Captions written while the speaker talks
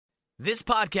This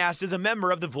podcast is a member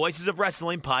of the Voices of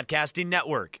Wrestling Podcasting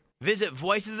Network. Visit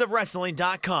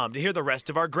voicesofwrestling.com to hear the rest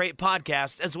of our great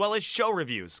podcasts, as well as show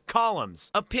reviews, columns,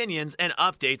 opinions, and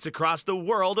updates across the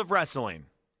world of wrestling.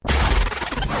 We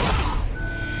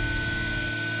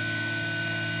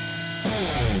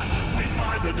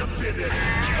find the defendants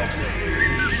guilty.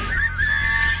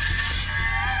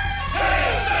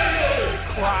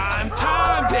 Crime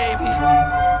time, baby.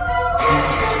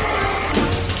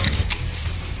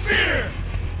 Fear,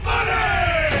 money.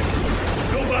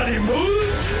 Nobody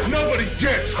moves, nobody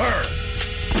gets hurt.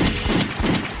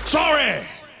 Sorry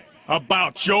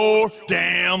about your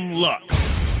damn luck.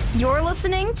 You're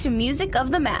listening to Music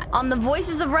of the Mat on the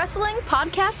Voices of Wrestling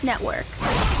Podcast Network.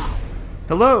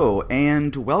 Hello,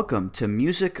 and welcome to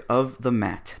Music of the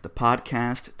Mat, the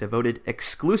podcast devoted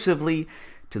exclusively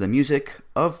to the music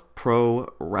of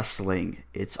pro wrestling.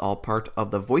 It's all part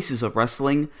of the Voices of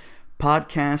Wrestling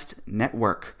Podcast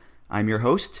Network. I'm your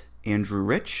host, Andrew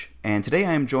Rich, and today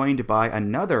I am joined by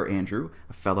another Andrew,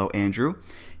 a fellow Andrew.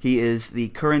 He is the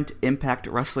current Impact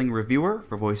Wrestling reviewer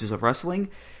for Voices of Wrestling.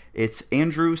 It's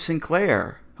Andrew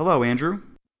Sinclair. Hello, Andrew.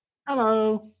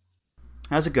 Hello.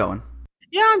 How's it going?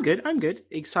 Yeah, I'm good.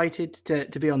 Excited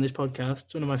to be on this podcast.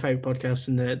 It's one of my favorite podcasts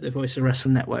in the Voice of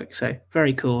Wrestling Network, so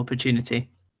very cool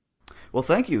opportunity. Well,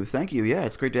 thank you. Yeah,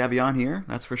 it's great to have you on here,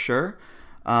 that's for sure.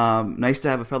 Nice to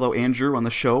have a fellow Andrew on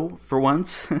the show for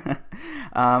once.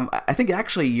 I think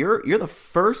actually you're the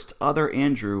first other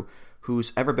Andrew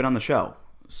who's ever been on the show.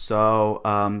 So,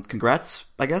 congrats,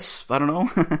 I guess. I don't know.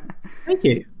 Thank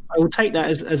you. I will take that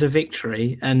as a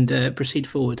victory and proceed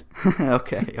forward.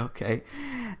 Okay.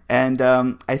 And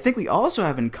I think we also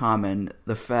have in common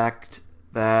the fact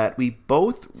that we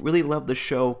both really love the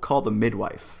show called The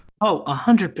Midwife. Oh,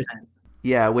 100%.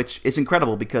 Yeah, which is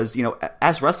incredible because,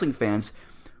 as wrestling fans,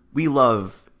 we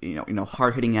love,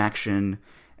 hard-hitting action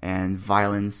and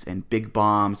violence and big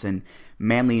bombs and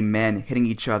manly men hitting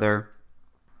each other.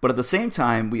 But at the same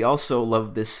time, we also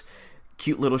love this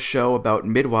cute little show about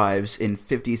midwives in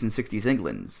 50s and 60s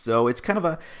England. So it's kind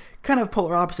of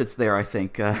polar opposites there, I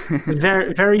think.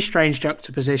 Very, very strange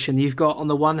juxtaposition. You've got, on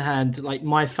the one hand, like,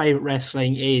 my favorite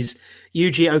wrestling is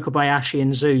Yuji Okabayashi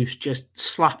and Zeus just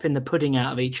slapping the pudding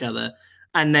out of each other.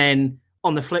 And then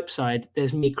on the flip side,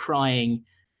 there's me crying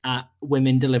at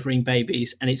women delivering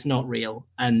babies, and it's not real.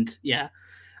 And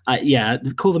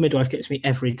Call the Midwife gets me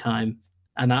every time.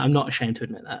 And I'm not ashamed to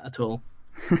admit that at all.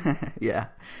 Yeah.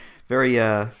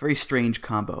 Very strange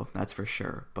combo, that's for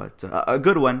sure. But a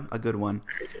good one.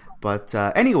 But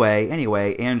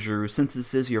anyway, Andrew, since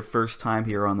this is your first time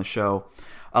here on the show,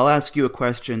 I'll ask you a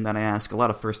question that I ask a lot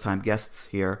of first-time guests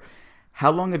here. How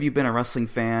long have you been a wrestling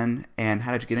fan, and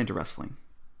how did you get into wrestling?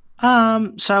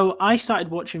 So I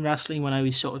started watching wrestling when I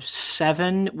was sort of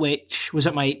 7, which was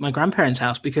at my grandparents'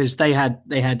 house because they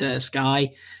had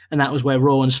Sky, and that was where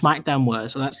Raw and SmackDown were.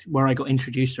 So that's where I got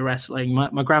introduced to wrestling.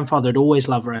 My grandfather had always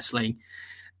loved wrestling.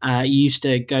 He used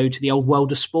to go to the old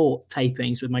World of Sport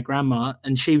tapings with my grandma,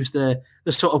 and she was the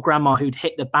sort of grandma who'd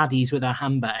hit the baddies with her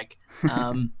handbag.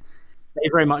 They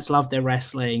very much loved their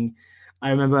wrestling. I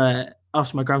remember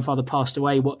after my grandfather passed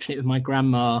away, watching it with my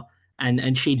grandma,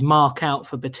 and she'd mark out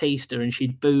for Batista and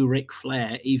she'd boo Ric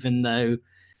Flair, even though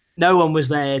no one was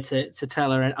there to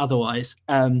tell her otherwise.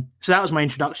 So that was my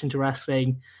introduction to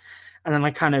wrestling. And then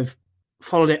I kind of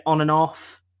followed it on and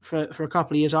off for a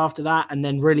couple of years after that, and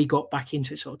then really got back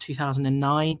into it sort of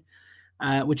 2009,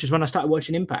 which is when I started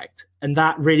watching Impact. And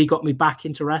that really got me back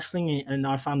into wrestling, and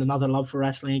I found another love for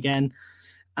wrestling again.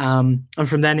 And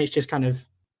from then it's just kind of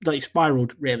like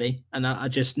spiraled, really. And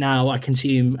I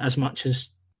consume as much as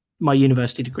my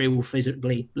university degree will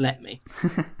physically let me.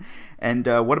 And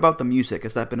what about the music?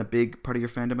 Has that been a big part of your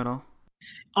fandom at all?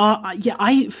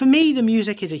 For me, the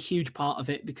music is a huge part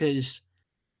of it because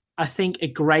I think a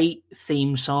great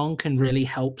theme song can really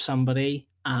help somebody.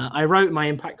 I wrote my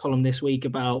Impact column this week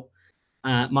about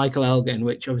Michael Elgin,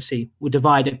 which obviously will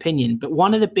divide opinion. But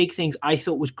one of the big things I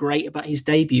thought was great about his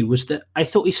debut was that I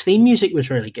thought his theme music was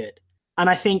really good. And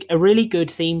I think a really good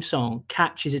theme song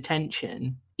catches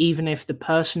attention, even if the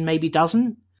person maybe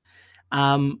doesn't.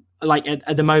 Like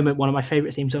at the moment, one of my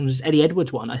favorite theme songs is Eddie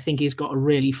Edwards' one. I think he's got a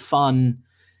really fun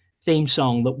theme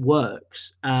song that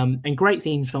works. And great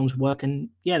theme songs work. And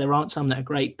yeah, there aren't some that are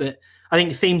great, but I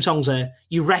think theme songs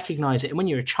you recognize it. And when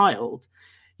you're a child,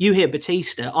 you hear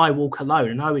Batista, I Walk Alone,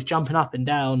 and I was jumping up and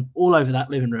down all over that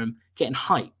living room, getting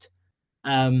hyped.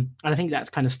 And I think that's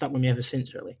kind of stuck with me ever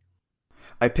since, really.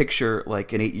 I picture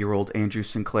like an 8-year-old Andrew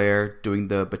Sinclair doing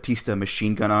the Batista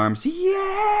machine gun arms.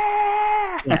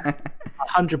 Yeah!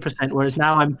 100%. Whereas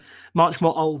now I'm much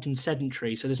more old and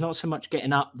sedentary. So there's not so much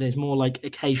getting up. There's more like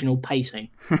occasional pacing.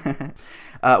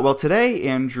 Well, today,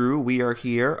 Andrew, we are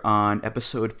here on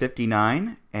episode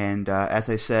 59. And as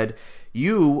I said,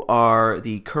 you are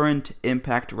the current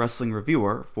Impact Wrestling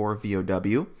reviewer for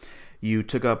VOW. You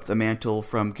took up the mantle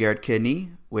from Garrett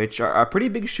Kidney, which are pretty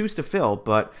big shoes to fill,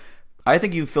 but I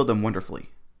think you filled them wonderfully.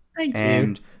 Thank you.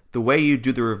 And the way you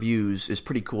do the reviews is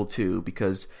pretty cool too,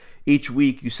 because each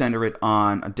week you center it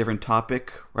on a different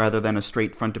topic rather than a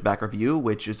straight front-to-back review,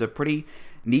 which is a pretty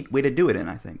neat way to do it in,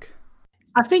 I think.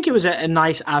 I think it was a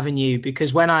nice avenue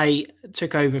because when I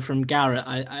took over from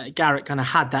Garrett, Garrett kind of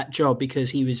had that job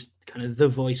because he was kind of the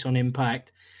voice on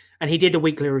Impact, and he did the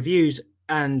weekly reviews.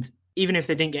 And even if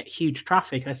they didn't get huge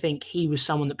traffic, I think he was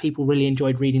someone that people really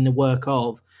enjoyed reading the work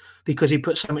of because he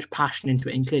put so much passion into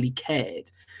it and clearly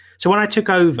cared. So when I took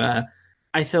over,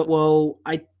 I thought, well,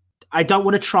 I don't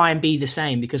want to try and be the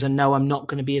same because I know I'm not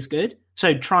going to be as good.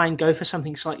 So try and go for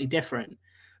something slightly different.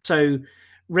 So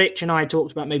Rich and I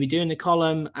talked about maybe doing the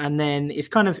column, and then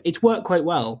it's worked quite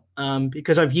well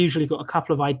because I've usually got a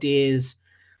couple of ideas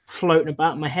floating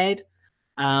about in my head.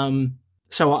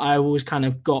 So I always kind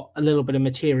of got a little bit of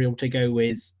material to go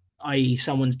with, i.e.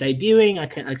 someone's debuting, I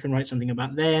can write something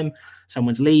about them,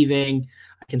 someone's leaving,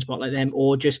 I can spotlight them,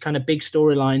 or just kind of big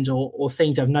storylines or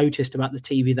things I've noticed about the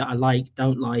TV that I like,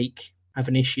 don't like, have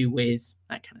an issue with,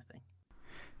 that kind of thing.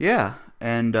 Yeah,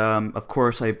 and of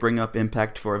course I bring up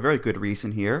Impact for a very good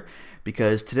reason here,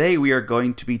 because today we are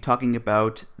going to be talking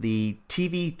about the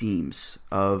TV themes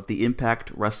of the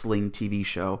Impact Wrestling TV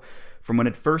show, from when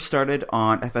it first started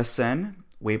on FSN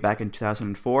way back in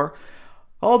 2004,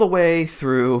 all the way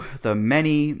through the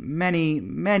many, many,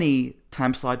 many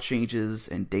time slot changes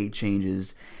and date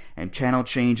changes and channel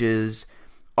changes,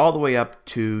 all the way up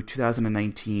to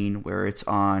 2019, where it's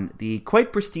on the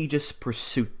quite prestigious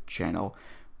Pursuit channel.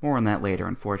 More on that later,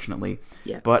 unfortunately.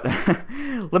 Yeah. But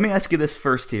let me ask you this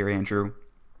first here, Andrew.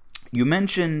 You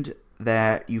mentioned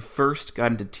that you first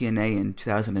got into TNA in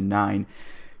 2009.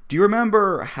 Do you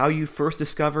remember how you first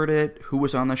discovered it, who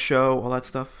was on the show, all that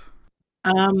stuff?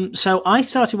 So I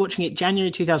started watching it January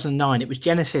 2009. It was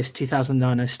Genesis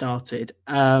 2009 I started.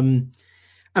 And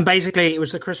basically it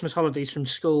was the Christmas holidays from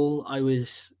school. I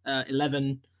was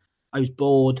 11. I was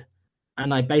bored.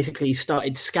 And I basically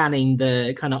started scanning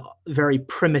the kind of very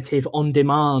primitive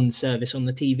on-demand service on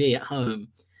the TV at home.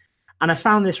 And I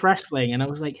found this wrestling and I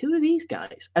was like, who are these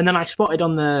guys? And then I spotted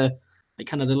on the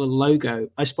kind of the little logo,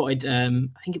 I spotted, I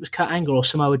think it was Kurt Angle or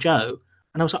Samoa Joe.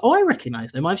 And I was like, oh, I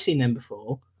recognize them. I've seen them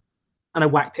before. And I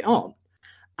whacked it on.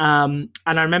 And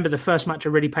I remember the first match I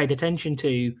really paid attention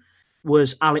to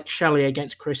was Alex Shelley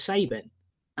against Chris Sabin,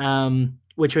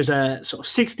 which was a sort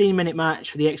of 16-minute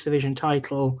match for the X Division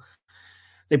title.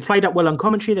 They played up well on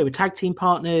commentary. They were tag team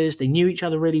partners. They knew each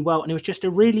other really well. And it was just a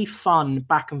really fun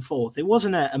back and forth. It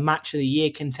wasn't a match of the year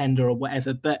contender or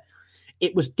whatever, but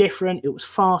it was different. It was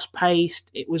fast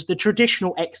paced. It was the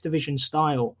traditional X Division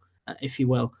style, if you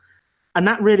will. And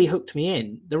that really hooked me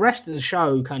in. The rest of the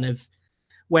show kind of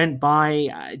went by.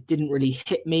 It didn't really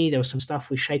hit me. There was some stuff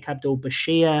with Sheikh Abdul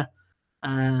Bashir.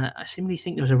 I seemingly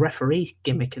think there was a referee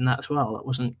gimmick in that as well. That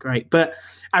wasn't great. But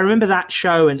I remember that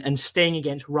show and Sting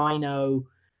against Rhino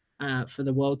for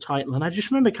the world title. And I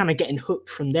just remember kind of getting hooked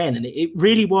from then. And it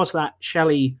really was that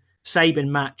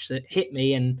Shelley-Sabin match that hit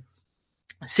me. And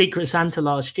Secret Santa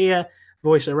last year,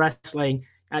 Voice of Wrestling,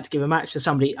 I had to give a match to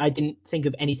somebody. I didn't think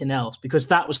of anything else because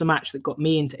that was the match that got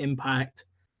me into Impact.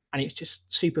 And it's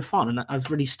just super fun. And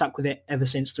I've really stuck with it ever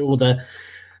since, through all the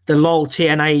LOL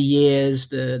TNA years,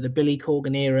 the Billy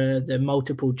Corgan era, the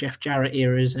multiple Jeff Jarrett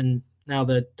eras, and now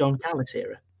the Don Callis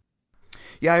era.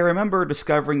 Yeah, I remember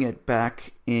discovering it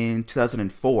back in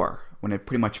 2004 when it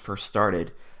pretty much first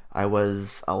started. I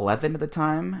was 11 at the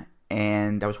time,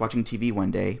 and I was watching TV one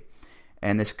day,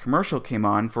 and this commercial came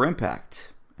on for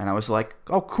Impact. And I was like,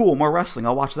 oh, cool, more wrestling.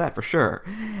 I'll watch that for sure.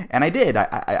 And I did.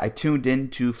 I tuned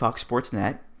into Fox Sports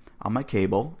Net on my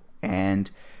cable,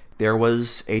 and there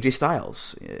was AJ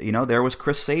Styles. You know, there was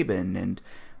Chris Sabin and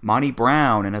Monty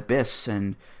Brown and Abyss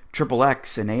and Triple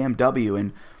X and AMW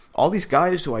and all these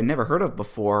guys who I never heard of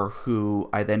before, who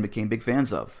I then became big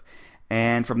fans of.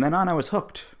 And from then on, I was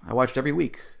hooked. I watched every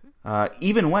week.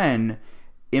 Even when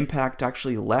Impact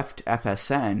actually left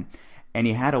FSN and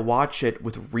you had to watch it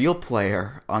with Real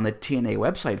Player on the TNA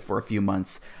website for a few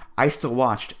months, I still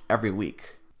watched every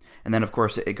week. And then, of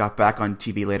course, it got back on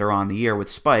TV later on in the year with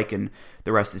Spike, and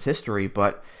the rest is history.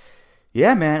 But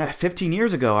yeah, man, 15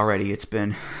 years ago already. It's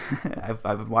been I've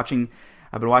been watching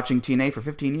TNA for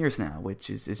 15 years now,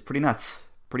 which is pretty nuts.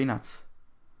 Pretty nuts.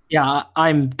 Yeah,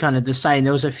 I'm kind of the same.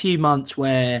 There was a few months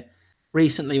where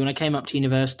recently when I came up to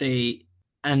university,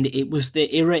 and it was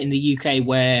the era in the UK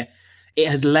where it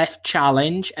had left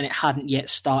Challenge and it hadn't yet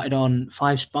started on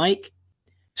 5 Spike.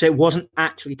 So it wasn't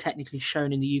actually technically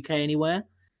shown in the UK anywhere.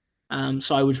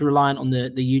 So I was reliant on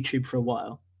the YouTube for a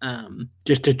while,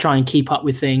 just to try and keep up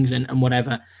with things and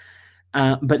whatever.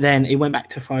 But then it went back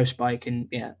to 5 Spike, and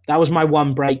yeah, that was my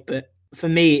one break. But for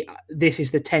me, this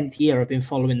is the 10th year I've been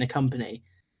following the company.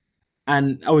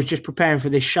 And I was just preparing for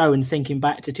this show and thinking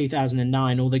back to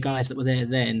 2009, all the guys that were there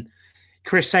then.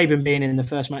 Chris Sabin being in the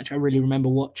first match, I really remember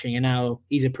watching, and now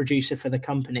he's a producer for the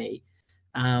company.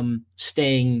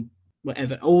 Sting,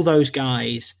 whatever, all those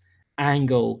guys,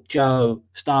 Angle, Joe,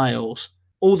 Styles,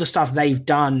 all the stuff they've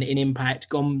done in Impact,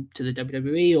 gone to the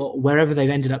WWE or wherever they've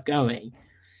ended up going.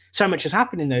 So much has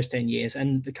happened in those 10 years,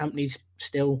 and the company's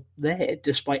still there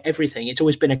despite everything. It's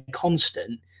always been a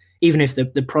constant, even if the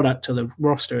product or the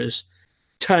roster has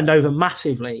turned over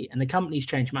massively and the company's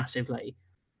changed massively,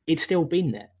 it's still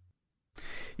been there.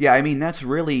 Yeah, I mean, that's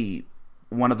really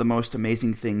one of the most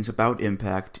amazing things about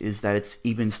Impact is that it's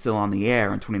even still on the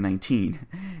air in 2019.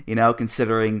 You know,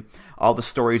 considering all the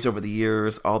stories over the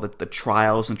years, all the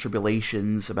trials and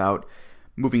tribulations about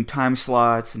moving time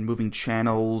slots and moving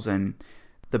channels and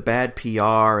the bad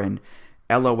PR and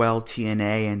LOL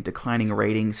TNA and declining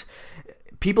ratings.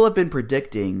 People have been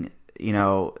predicting, you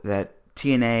know, that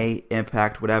TNA,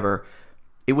 Impact, whatever,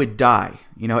 it would die,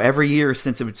 you know, every year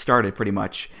since it started pretty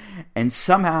much. And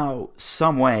somehow,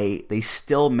 some way, they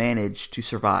still manage to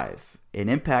survive. And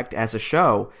Impact as a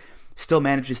show still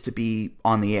manages to be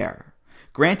on the air.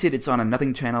 Granted, it's on a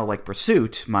nothing channel like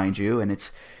Pursuit, mind you, and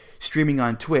it's streaming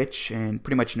on Twitch, and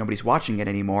pretty much nobody's watching it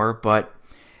anymore, but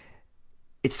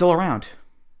it's still around.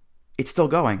 It's still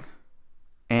going.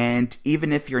 And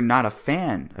even if you're not a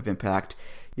fan of Impact,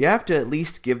 you have to at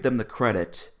least give them the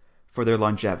credit for their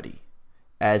longevity.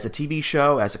 As a TV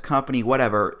show, as a company,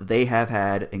 whatever, they have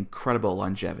had incredible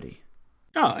longevity.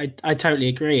 Oh, I totally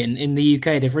agree. And in the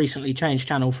UK, they've recently changed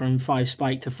channel from 5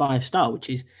 Spike to 5 Star,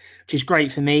 which is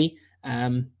great for me.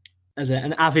 As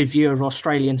an avid viewer of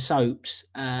Australian soaps,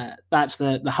 that's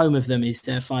the home of them is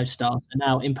 5 Star. And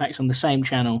now Impact's on the same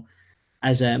channel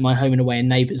as my Home and Away and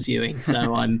Neighbours viewing.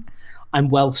 So I'm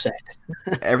well set.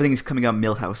 Everything's coming up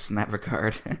Millhouse in that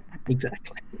regard.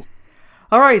 Exactly.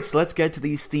 All right, so let's get to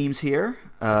these themes here.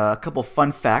 A couple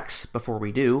fun facts before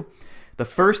we do. The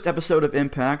first episode of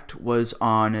Impact was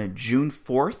on June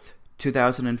 4th,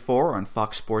 2004 on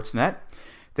Fox Sports Net.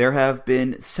 There have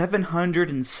been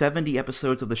 770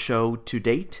 episodes of the show to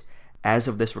date as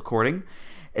of this recording.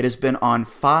 It has been on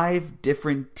 5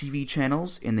 different TV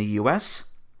channels in the US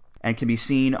and can be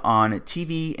seen on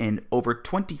TV in over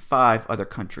 25 other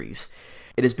countries.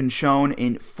 It has been shown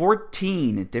in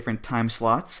 14 different time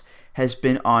slots, has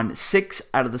been on 6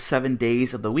 out of the 7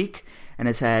 days of the week, and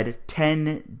has had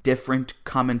 10 different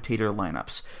commentator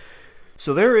lineups.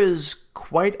 So there is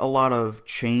quite a lot of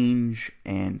change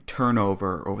and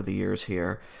turnover over the years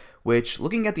here, which,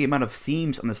 looking at the amount of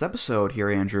themes on this episode here,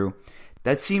 Andrew,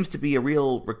 that seems to be a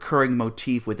real recurring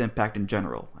motif with Impact in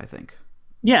general, I think.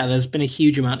 Yeah, there's been a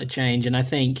huge amount of change, and I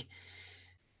think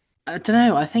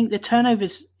the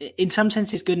turnover's in some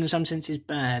senses good and in some senses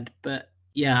bad, but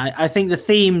yeah, I think the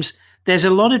themes, there's a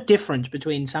lot of difference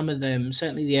between some of them,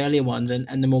 certainly the earlier ones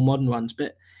and the more modern ones,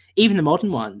 but even the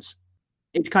modern ones,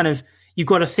 it's kind of, you've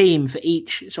got a theme for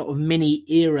each sort of mini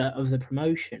era of the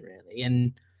promotion, really,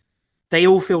 and they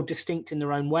all feel distinct in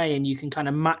their own way, and you can kind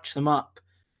of match them up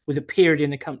with a period in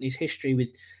the company's history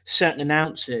with certain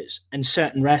announcers and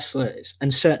certain wrestlers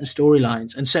and certain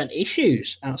storylines and certain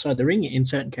issues outside the ring in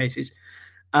certain cases.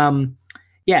 And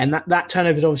that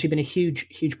turnover has obviously been a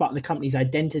huge part of the company's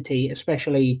identity,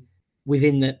 especially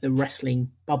within the wrestling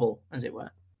bubble, as it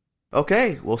were.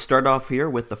 Okay, we'll start off here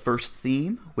with the first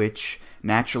theme, which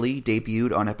naturally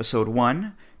debuted on episode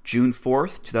 1, June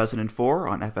 4th, 2004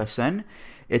 on FSN.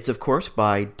 It's, of course,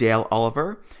 by Dale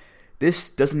Oliver. This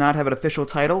does not have an official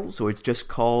title, so it's just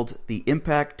called the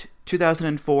Impact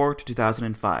 2004 to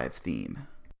 2005 theme.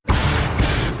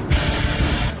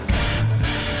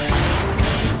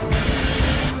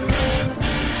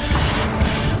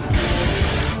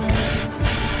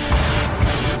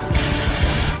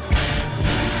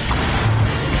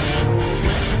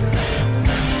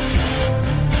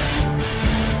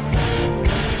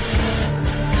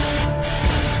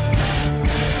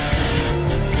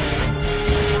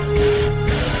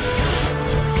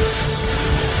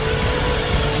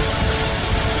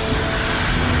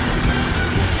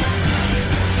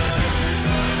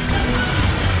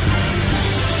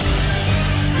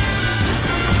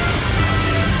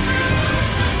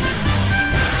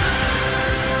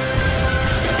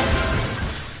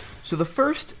 So the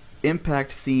first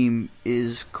Impact theme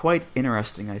is quite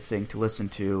interesting, I think, to listen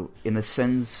to in the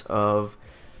sense of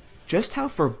just how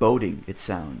foreboding it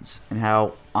sounds and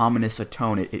how ominous a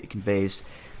tone it conveys.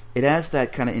 It has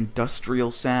that kind of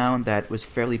industrial sound that was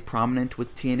fairly prominent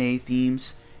with TNA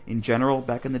themes in general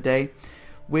back in the day,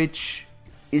 which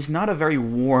is not a very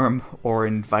warm or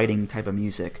inviting type of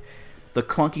music. The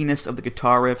clunkiness of the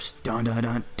guitar riffs, dun dun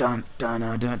dun dun dun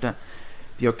dun dun dun,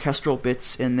 the orchestral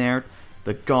bits in there,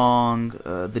 the gong,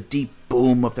 the deep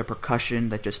boom of the percussion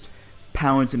that just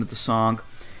pounds into the song.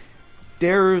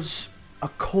 There's a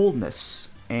coldness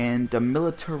and a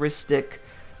militaristic,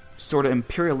 sort of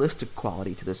imperialistic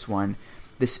quality to this one.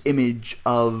 This image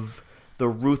of the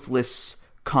ruthless,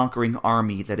 conquering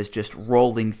army that is just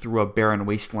rolling through a barren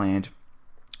wasteland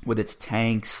with its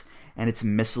tanks and its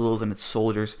missiles and its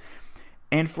soldiers.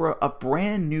 And for a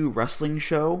brand new wrestling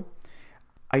show,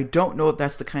 I don't know if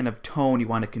that's the kind of tone you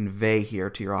want to convey here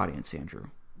to your audience, Andrew.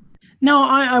 No,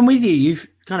 I'm with you. You've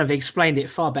kind of explained it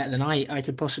far better than I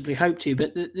could possibly hope to.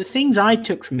 But the things I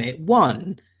took from it,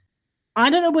 one, I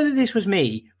don't know whether this was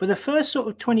me, but the first sort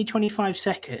of 20, 25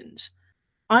 seconds,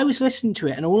 I was listening to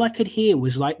it and all I could hear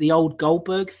was like the old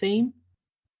Goldberg theme.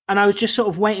 And I was just sort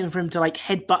of waiting for him to like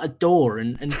headbutt a door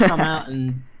and come out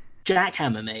and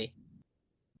jackhammer me.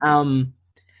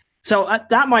 So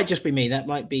that might just be me. That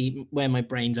might be where my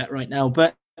brain's at right now.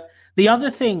 But the other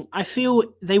thing, I feel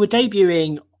they were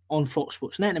debuting on Fox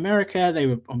Sports Net in America. They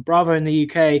were on Bravo in the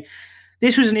UK.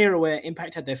 This was an era where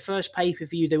Impact had their first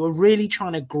pay-per-view. They were really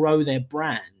trying to grow their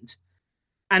brand.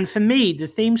 And for me, the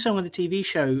theme song of the TV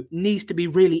show needs to be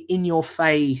really in your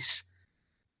face.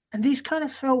 And this kind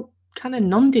of felt kind of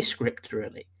nondescript,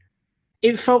 really.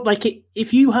 It felt like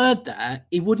if you heard that,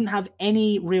 it wouldn't have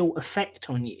any real effect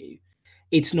on you.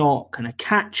 It's not kind of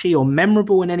catchy or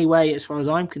memorable in any way as far as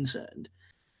I'm concerned.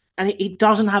 And it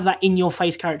doesn't have that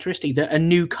in-your-face characteristic that a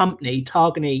new company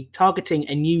targeting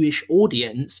a newish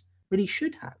audience really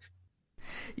should have.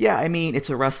 Yeah, I mean, it's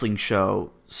a wrestling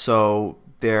show, so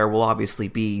there will obviously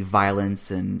be violence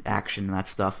and action and that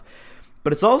stuff.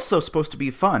 But it's also supposed to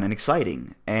be fun and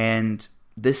exciting. And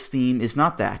this theme is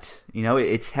not that. You know,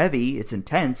 it's heavy, it's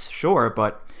intense, sure,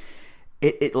 but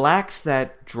it lacks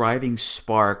that driving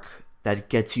spark that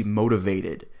gets you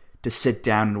motivated to sit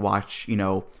down and watch, you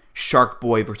know, Shark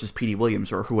Boy versus Petey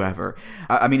Williams or whoever.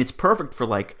 I mean, it's perfect for,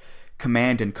 like,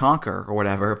 Command and Conquer or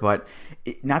whatever, but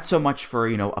not so much for,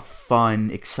 you know, a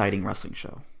fun, exciting wrestling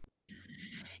show.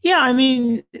 Yeah, I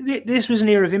mean, this was an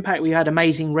era of Impact. We had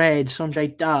Amazing Red,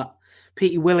 Sonjay Dutt,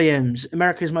 Petey Williams,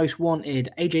 America's Most Wanted,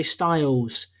 AJ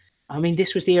Styles. I mean,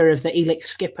 this was the era of the Elix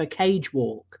Skipper cage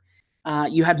walk.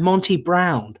 You had Monty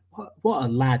Brown. What a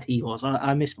lad he was.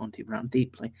 I miss Monty Brown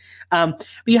deeply. But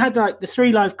you had like the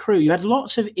Three Live Crew. You had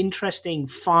lots of interesting,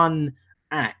 fun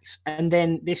acts. And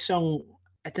then this song,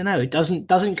 I don't know, it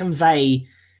doesn't convey,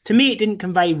 to me, it didn't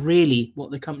convey really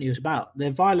what the company was about. The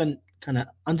violent kind of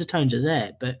undertones are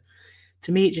there, but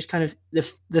to me, it just kind of,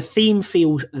 the theme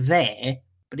feels there,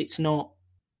 but it's not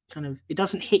kind of, it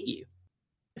doesn't hit you,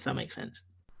 if that makes sense.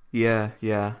 Yeah.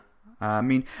 I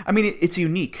mean, it's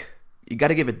unique. You got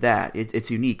to give it that.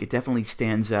 It's unique. It definitely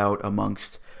stands out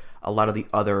amongst a lot of the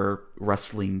other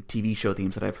wrestling TV show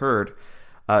themes that I've heard,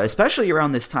 especially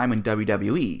around this time in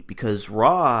WWE, because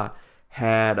Raw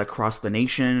had Across the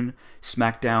Nation,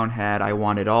 SmackDown had I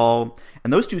Want It All,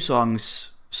 and those two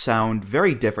songs sound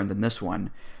very different than this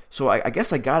one. So I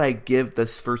guess I gotta give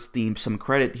this first theme some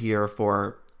credit here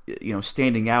for, you know,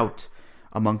 standing out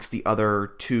amongst the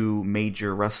other two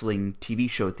major wrestling TV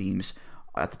show themes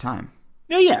at the time.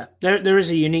 Yeah, there is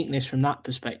a uniqueness from that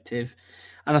perspective.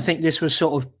 And I think this was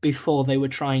sort of before they were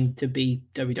trying to be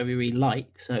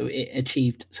WWE-like, so it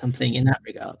achieved something in that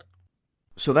regard.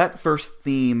 So that first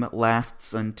theme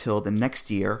lasts until the next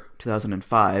year,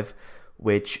 2005,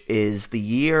 which is the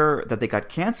year that they got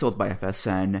canceled by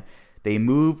FSN. They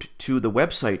moved to the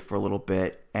website for a little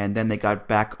bit, and then they got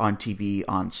back on TV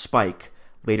on Spike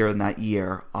later in that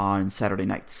year on Saturday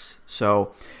nights.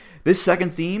 So this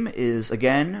second theme is,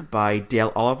 again, by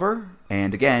Dale Oliver,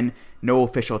 and again, no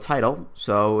official title,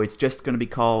 so it's just going to be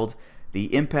called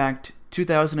the Impact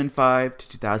 2005 to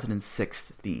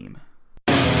 2006 theme.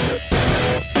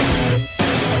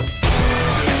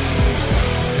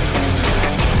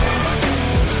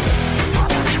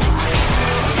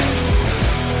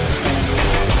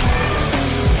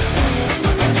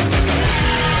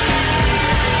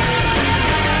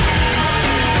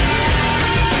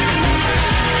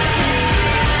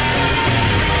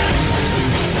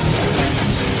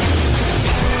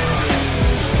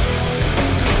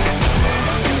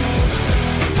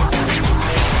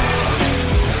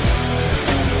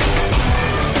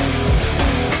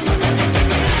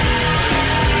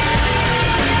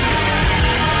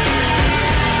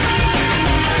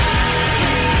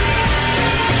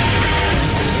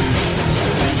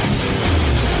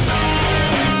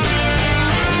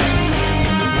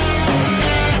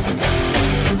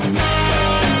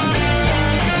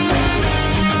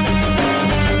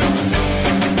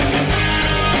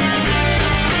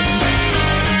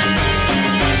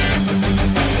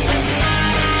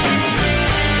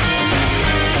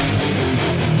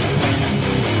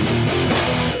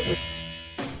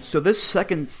 So this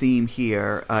second theme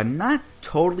here, not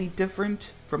totally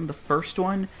different from the first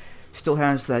one. Still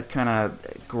has that kind of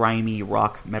grimy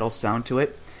rock metal sound to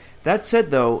it. That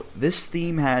said, though, this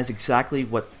theme has exactly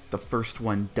what the first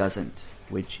one doesn't,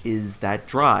 which is that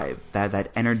drive,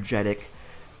 that energetic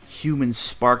human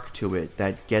spark to it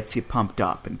that gets you pumped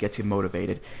up and gets you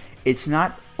motivated. It's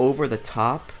not over the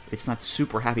top, it's not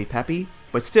super happy peppy,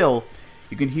 but still,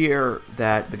 you can hear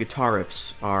that the guitar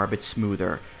riffs are a bit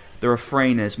smoother. The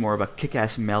refrain is more of a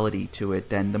kick-ass melody to it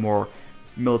than the more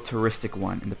militaristic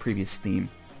one in the previous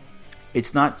theme.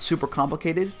 It's not super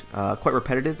complicated, quite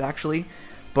repetitive actually,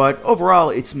 but overall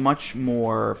it's much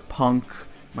more punk,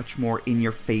 much more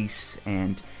in-your-face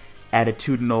and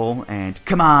attitudinal and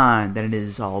come on than it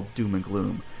is all doom and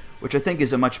gloom, which I think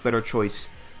is a much better choice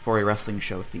for a wrestling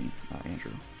show theme,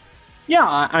 Andrew. Yeah,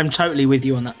 I'm totally with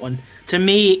you on that one. To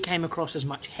me, it came across as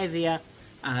much heavier,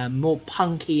 more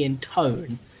punky in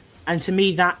tone, and to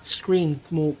me that screamed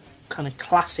more kind of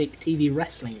classic TV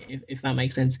wrestling, if that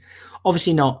makes sense.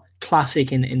 Obviously not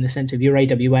classic in the sense of your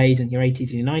AWAs and your 80s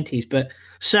and your 90s, but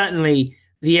certainly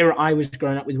the era I was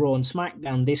growing up with Raw and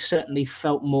SmackDown, this certainly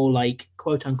felt more like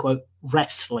quote-unquote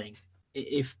wrestling,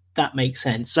 if that makes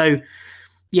sense. So,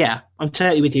 yeah, I'm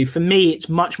totally with you. For me, it's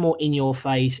much more in your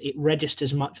face. It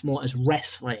registers much more as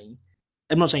wrestling.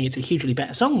 I'm not saying it's a hugely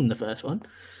better song than the first one,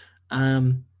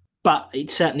 but it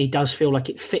certainly does feel like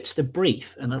it fits the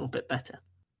brief a little bit better.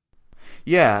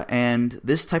 Yeah, and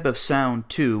this type of sound,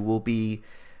 too, will be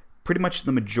pretty much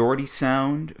the majority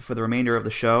sound for the remainder of the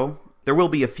show. There will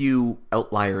be a few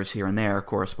outliers here and there, of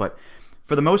course, but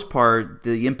for the most part,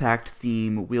 the Impact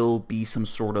theme will be some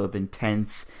sort of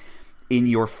intense,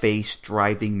 in-your-face,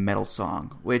 driving metal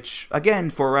song, which, again,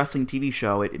 for a wrestling TV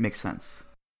show, it makes sense.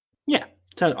 Yeah,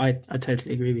 I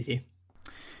totally agree with you.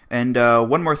 And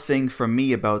one more thing from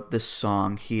me about this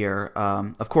song here.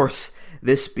 Of course,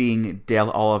 this being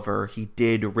Dale Oliver, he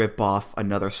did rip off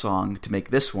another song to make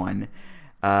this one.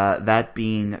 That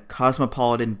being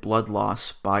Cosmopolitan Blood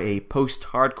Loss by a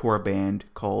post-hardcore band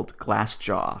called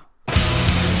Glassjaw.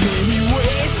 Many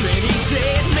ways, many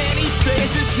days, many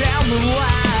faces down the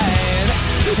line.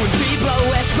 When people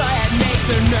whisper, it makes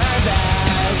her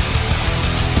nervous.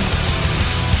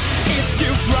 It's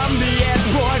you from the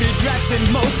airport, it drags in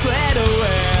most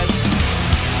letters.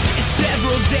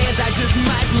 Several days I just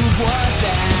might move worth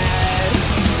it.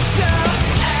 So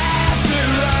after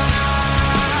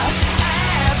all,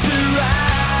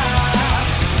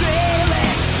 they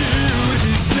let you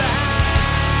decide.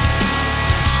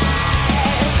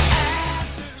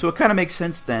 So it kind of makes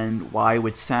sense then why it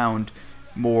would sound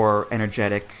more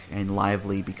energetic and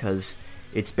lively, because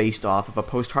it's based off of a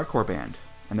post-hardcore band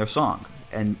and their song.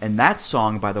 And that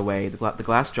song, by the way, the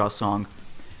Glassjaw song,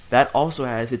 that also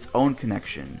has its own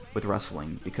connection with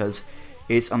wrestling, because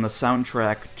it's on the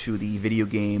soundtrack to the video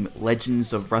game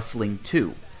Legends of Wrestling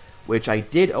 2, which I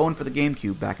did own for the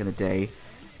GameCube back in the day.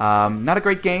 Not a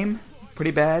great game,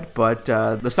 pretty bad, but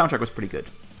the soundtrack was pretty good.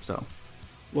 So,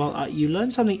 well, you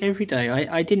learn something every day.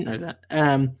 I didn't know that.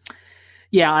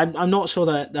 Yeah, I'm not sure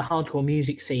that the hardcore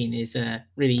music scene is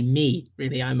really me.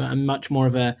 Really, I'm much more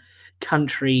of a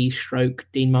country stroke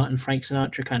Dean Martin, Frank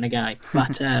Sinatra kind of guy.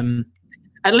 But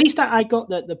at least I got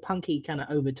the punky kind of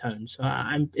overtones. So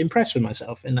I'm impressed with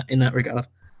myself in that regard.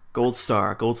 Gold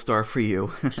star for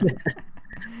you.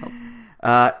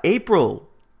 April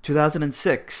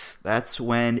 2006, that's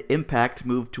when Impact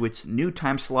moved to its new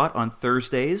time slot on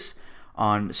Thursdays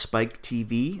on Spike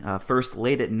TV, first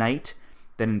late at night,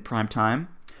 then in prime time,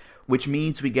 which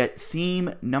means we get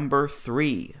theme number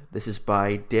 3. This is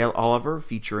by Dale Oliver,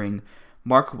 featuring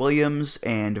Mark Williams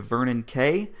and Vernon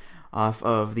Kay, off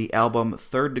of the album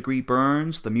Third Degree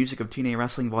Burns, The Music of TNA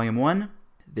Wrestling Volume 1.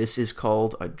 This is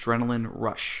called Adrenaline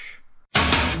Rush.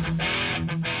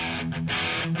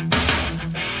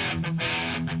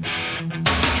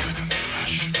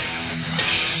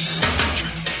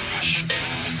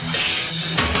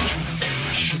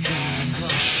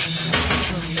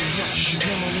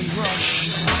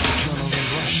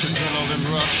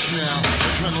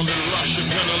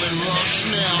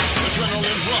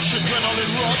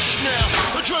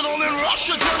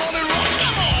 Adrenaline rush,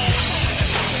 come on!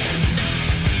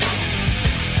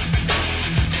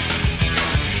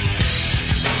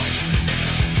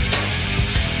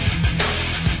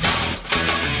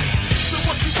 So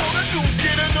what you wanna do?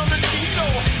 Get another kilo?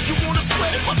 You wanna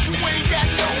sweat it, but you ain't got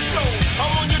no flow.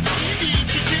 I'm on your TV,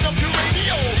 kicking up your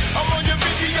radio. I'm on your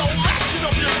video, mashing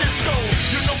up your disco.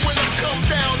 You know when I come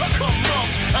down, I come rough.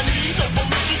 I need no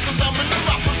permission, cause I'm in the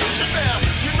right position now.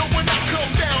 You know when I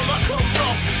come down, I come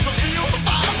rough. So feel the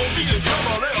vibe of the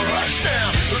adrenaline rush.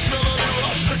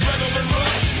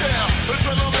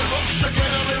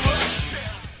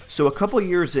 So a couple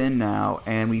years in now,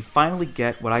 and we finally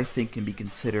get what I think can be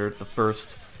considered the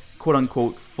first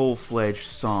quote-unquote full-fledged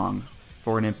song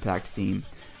for an Impact theme.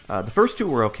 The first two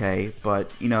were okay, but,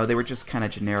 they were just kind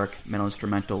of generic metal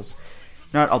instrumentals.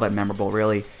 Not all that memorable,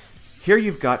 really. Here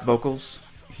you've got vocals.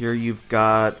 Here you've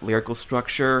got lyrical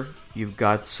structure. You've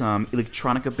got some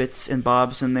electronica bits and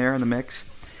bobs in there in the mix.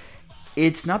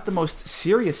 It's not the most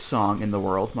serious song in the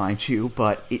world, mind you,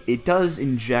 but it does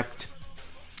inject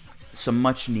some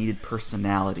much-needed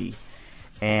personality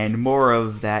and more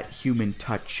of that human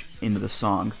touch into the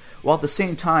song, while at the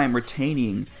same time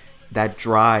retaining that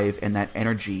drive and that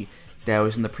energy that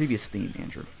was in the previous theme,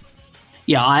 Andrew.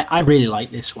 Yeah, I really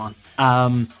like this one.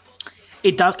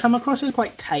 It does come across as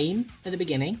quite tame at the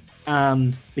beginning,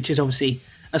 which is obviously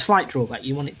a slight drawback.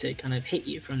 You want it to kind of hit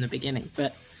you from the beginning.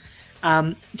 But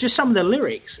just some of the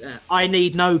lyrics, I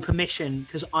need no permission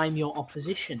because I'm your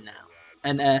opposition now.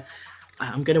 And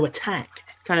I'm going to attack.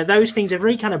 Kind of those things are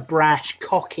very kind of brash,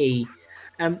 cocky.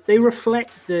 They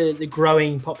reflect the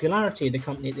growing popularity of the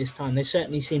company at this time. They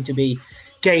certainly seem to be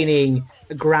gaining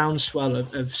a groundswell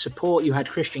of support. You had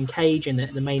Christian Cage in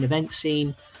the main event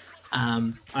scene.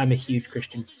 I'm a huge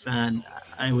Christian fan.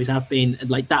 I always have been.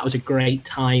 Like, that was a great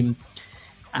time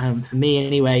for me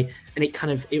anyway. And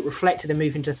it reflected the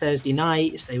move into Thursday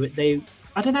nights. They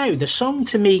I don't know. The song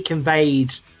to me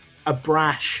conveys a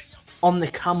brash, on the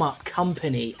come up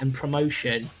company and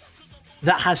promotion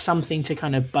that has something to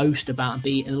kind of boast about and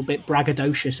be a little bit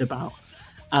braggadocious about.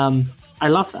 I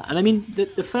love that. And I mean,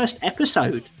 the first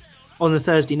episode on the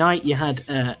Thursday night, you had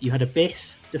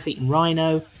Abyss defeating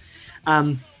Rhino.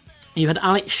 You had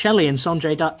Alex Shelley and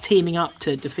Sanjay Dutt teaming up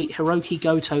to defeat Hiroki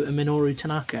Goto and Minoru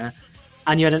Tanaka.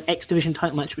 And you had an X Division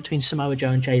title match between Samoa Joe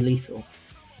and Jay Lethal.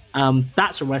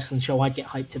 That's a wrestling show I'd get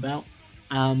hyped about.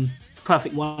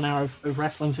 Perfect 1 hour of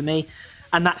wrestling for me.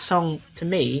 And that song, to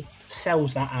me,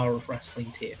 sells that hour of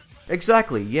wrestling to you.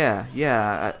 Exactly,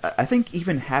 yeah. I think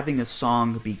even having a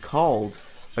song be called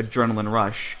Adrenaline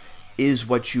Rush is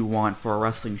what you want for a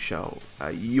wrestling show.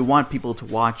 You want people to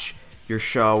watch your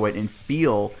show and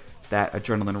feel that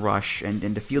adrenaline rush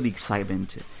and to feel the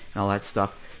excitement and all that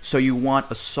stuff. So you want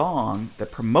a song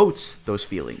that promotes those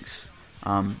feelings.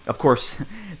 Of course,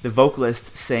 the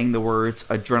vocalist saying the words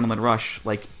Adrenaline Rush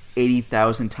like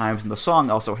 80,000 times in the song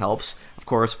also helps, of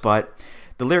course, but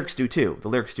the lyrics do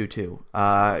too.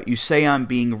 You say I'm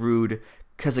being rude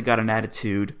because I got an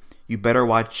attitude. You better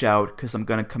watch out because I'm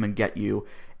going to come and get you.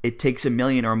 It takes 1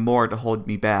 million or more to hold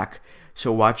me back.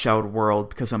 So watch out, world,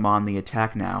 because I'm on the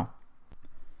attack now.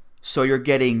 So you're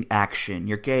getting action.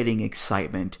 You're getting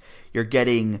excitement. You're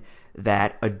getting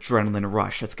that adrenaline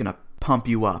rush that's going to pump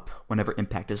you up whenever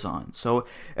Impact is on. So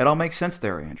it all makes sense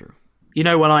there, Andrew. You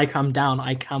know, when I come down,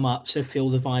 I come up, so feel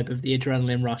the vibe of the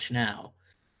adrenaline rush now.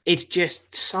 It's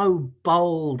just so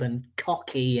bold and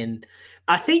cocky, and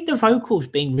I think the vocals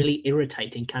being really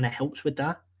irritating kind of helps with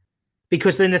that,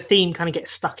 because then the theme kind of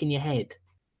gets stuck in your head,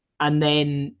 and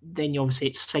then obviously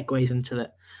it segues into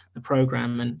the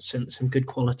program and some good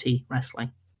quality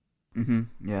wrestling. Mm-hmm.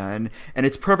 Yeah, and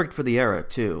it's perfect for the era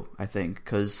too, I think,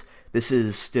 because this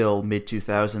is still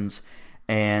mid-2000s,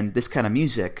 and this kind of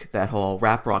music, that whole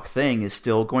rap rock thing, is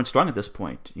still going strong at this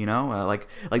point. You know, like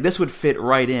this would fit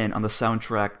right in on the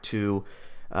soundtrack to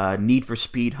Need for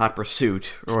Speed: Hot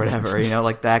Pursuit or whatever. You know,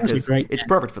 like that, because it's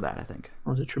perfect for that, I think.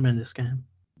 That was a tremendous game.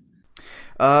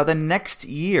 The next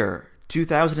year,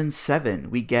 2007,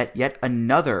 we get yet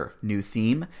another new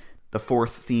theme, the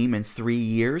fourth theme in 3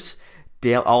 years.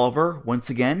 Dale Oliver, once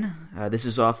again. This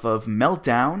is off of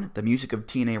Meltdown, the music of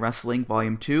TNA Wrestling,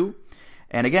 Volume 2.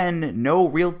 And again, no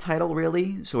real title,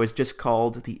 really, so it's just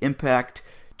called the Impact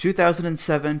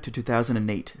 2007 to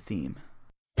 2008 theme.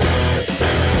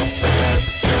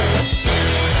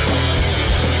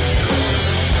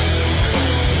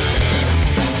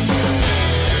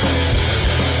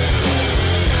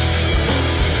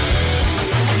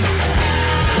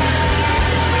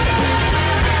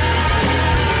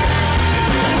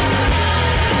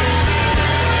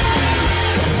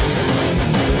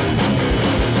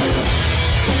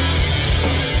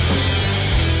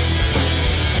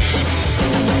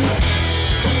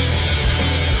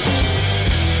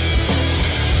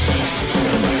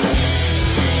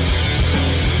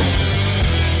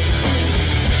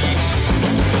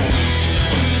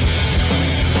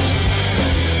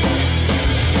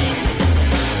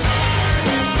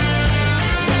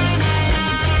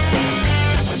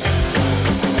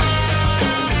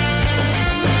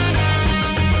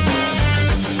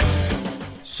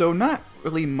 So not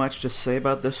really much to say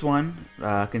about this one,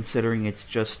 considering it's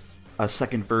just a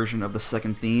second version of the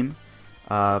second theme.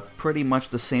 Pretty much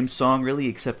the same song, really,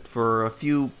 except for a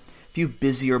few few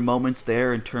busier moments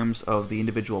there in terms of the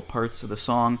individual parts of the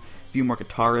song, a few more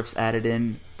guitar riffs added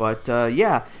in, but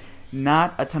yeah,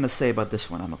 not a ton to say about this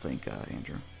one, I don't think,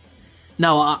 Andrew.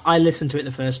 No, I listened to it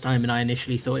the first time, and I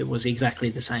initially thought it was exactly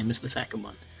the same as the second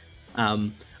one.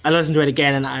 I listened to it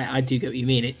again, and I do get what you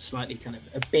mean. It's slightly kind of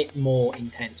a bit more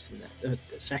intense than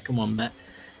the second one, but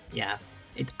yeah,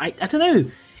 I don't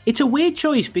know. It's a weird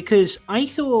choice because I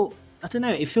thought, I don't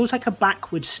know, it feels like a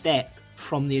backward step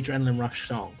from the Adrenaline Rush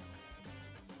song.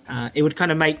 It would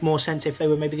kind of make more sense if they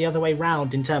were maybe the other way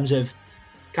round in terms of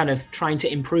kind of trying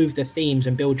to improve the themes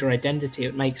and build your identity. It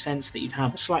would make sense that you'd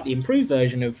have a slightly improved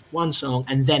version of one song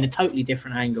and then a totally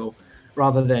different angle,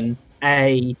 rather than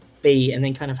A, B, and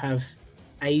then kind of have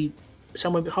A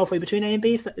somewhere halfway between A and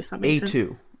B, if that makes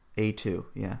sense. A2,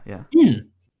 yeah.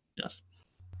 Yes.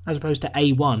 As opposed to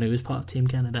A1, who was part of Team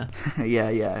Canada.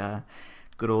 yeah.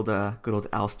 Good old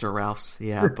Alistair Ralphs,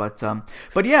 yeah.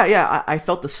 But yeah, I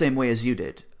felt the same way as you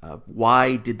did.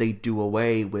 Why did they do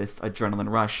away with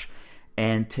Adrenaline Rush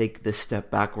and take this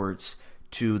step backwards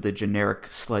to the generic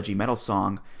sludgy metal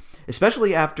song,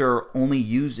 especially after only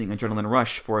using Adrenaline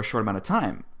Rush for a short amount of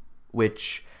time,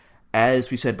 which, as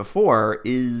we said before,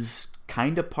 is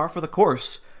kind of par for the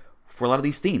course for a lot of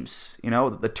these themes. You know,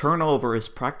 the turnover is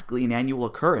practically an annual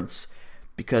occurrence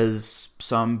because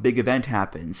some big event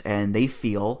happens and they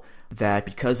feel that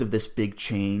because of this big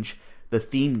change, the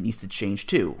theme needs to change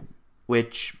too.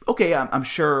 Which, okay, I'm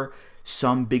sure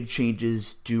some big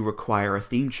changes do require a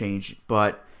theme change,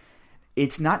 but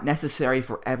it's not necessary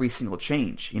for every single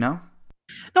change, you know?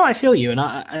 No, I feel you, and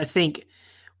I think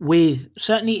with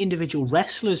certainly individual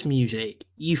wrestlers' music,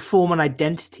 you form an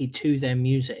identity to their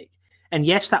music. And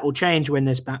yes, that will change when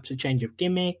there's perhaps a change of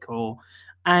gimmick or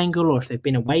angle, or if they've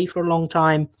been away for a long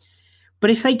time. But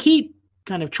if they keep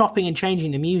kind of chopping and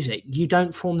changing the music, you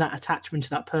don't form that attachment to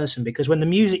that person, because when the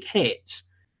music hits,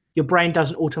 your brain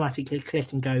doesn't automatically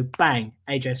click and go, bang,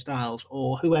 AJ Styles,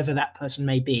 or whoever that person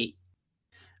may be.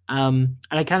 And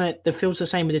I kind of feels the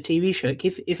same with the TV show.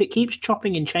 If it keeps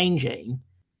chopping and changing,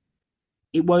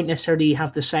 it won't necessarily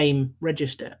have the same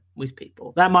register with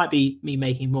people. That might be me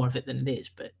making more of it than it is,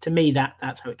 but to me,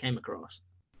 that's how it came across.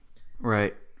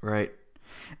 Right.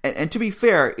 And to be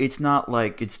fair, it's not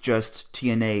like it's just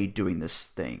TNA doing this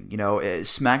thing. You know,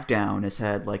 SmackDown has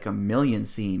had like a million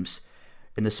themes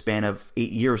in the span of 8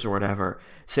 years or whatever.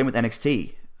 Same with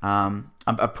NXT. I'm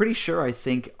pretty sure I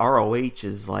think ROH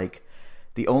is like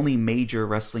the only major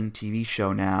wrestling TV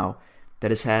show now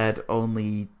that has had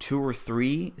only 2 or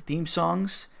 3 theme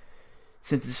songs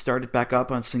since it started back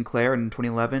up on Sinclair in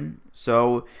 2011.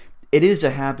 So it is a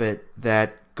habit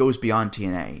that goes beyond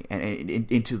TNA and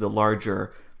into the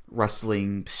larger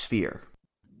wrestling sphere.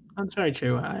 That's very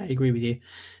true. I agree with you.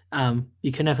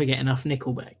 You can never get enough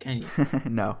Nickelback, can you?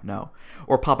 No.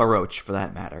 Or Papa Roach, for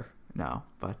that matter. No.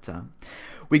 But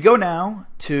we go now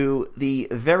to the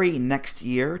very next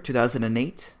year,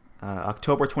 2008.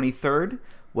 October 23rd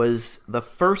was the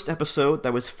first episode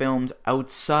that was filmed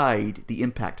outside the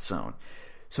Impact Zone.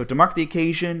 So to mark the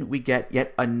occasion, we get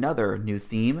yet another new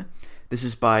theme. This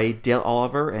is by Dale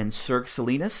Oliver and Serg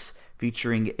Salinas,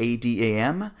 featuring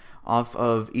ADAM, off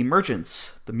of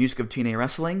Emergence, the music of TNA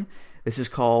Wrestling. This is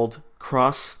called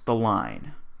Cross the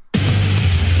Line.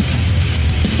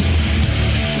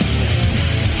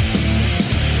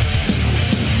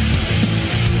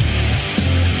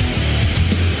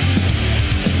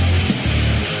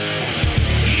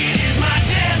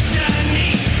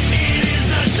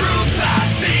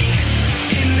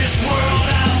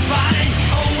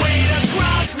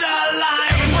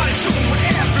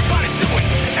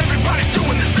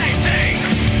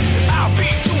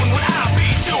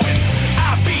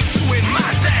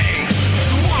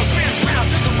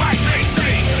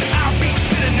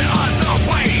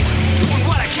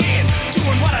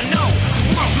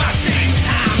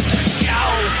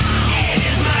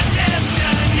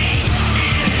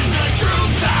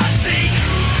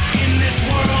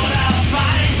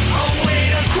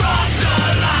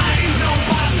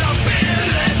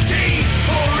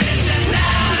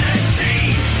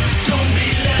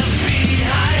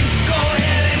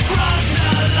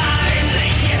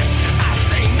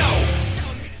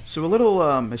 So a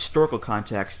little historical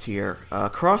context here.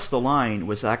 Cross the Line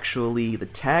was actually the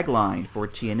tagline for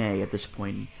TNA at this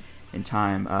point in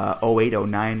time,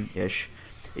 08-09-ish.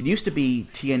 It used to be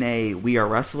TNA We Are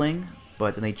Wrestling,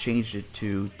 but then they changed it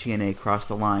to TNA Cross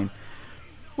the Line,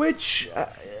 which,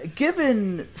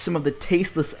 given some of the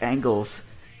tasteless angles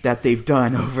that they've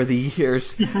done over the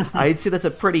years, I'd say that's a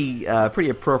pretty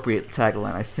appropriate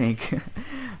tagline, I think.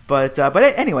 But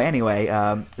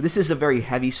anyway, this is a very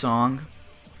heavy song.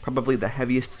 Probably the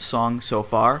heaviest song so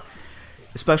far.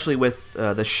 especially with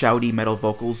the shouty metal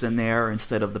vocals in there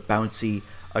instead of the bouncy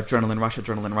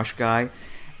Adrenaline Rush guy.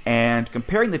 And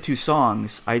comparing the two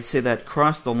songs, I'd say that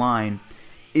Cross the Line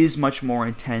is much more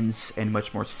intense and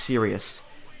much more serious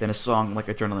than a song like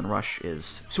Adrenaline Rush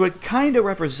is. So it kind of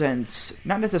represents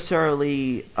not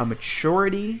necessarily a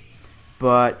maturity,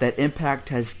 but that Impact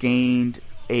has gained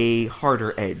a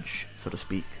harder edge, so to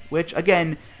speak. Which,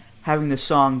 again, having the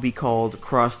song be called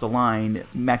Cross the Line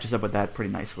matches up with that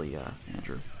pretty nicely,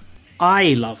 Andrew.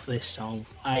 I love this song.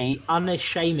 I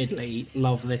unashamedly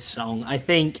love this song. I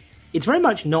think it's very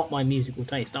much not my musical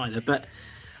taste either, but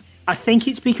I think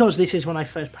it's because this is when I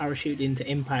first parachuted into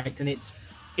Impact, and it's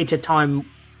a time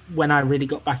when I really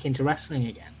got back into wrestling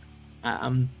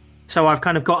again. So I've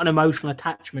kind of got an emotional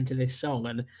attachment to this song,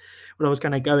 and when I was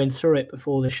kind of going through it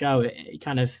before the show, it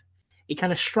kind of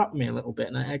struck me a little bit,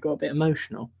 and I got a bit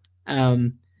emotional.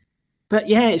 But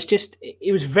yeah,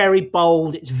 it was very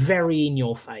bold. It's very in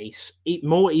your face, even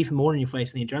more in your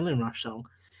face than the Adrenaline Rush song.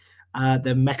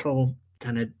 The metal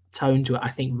kind of tone to it, I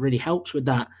think, really helps with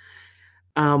that.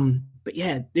 But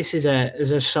yeah, this is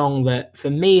a song that for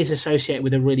me is associated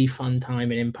with a really fun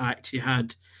time in Impact. You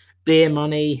had Beer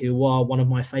Money, who are one of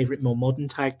my favorite more modern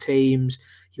tag teams.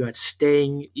 You had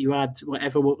Sting. You had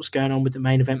what was going on with the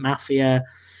Main Event Mafia.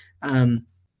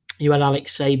 You had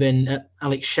Alex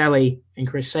Shelley and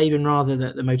Chris Sabin,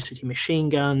 the Motor City Machine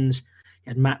Guns.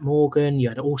 You had Matt Morgan. You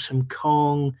had Awesome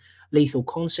Kong, Lethal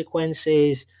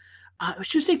Consequences. It was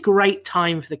just a great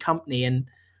time for the company. And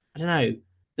I don't know,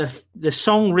 the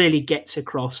song really gets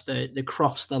across the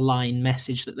cross the line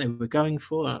message that they were going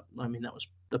for. I mean, that was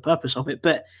the purpose of it.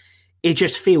 But it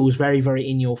just feels very, very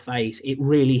in your face. It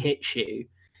really hits you.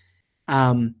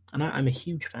 And I'm a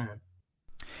huge fan.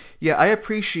 Yeah, I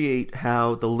appreciate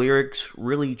how the lyrics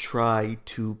really try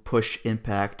to push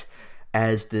Impact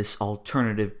as this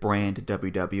alternative brand to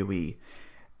WWE.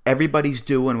 Everybody's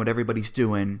doing what everybody's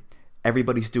doing.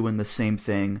 Everybody's doing the same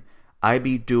thing. I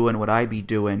be doing what I be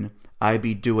doing. I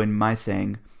be doing my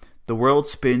thing. The world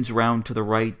spins round to the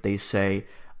right, they say.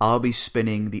 I'll be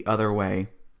spinning the other way.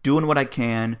 Doing what I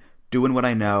can, doing what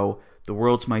I know. The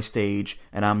world's my stage,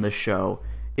 and I'm the show.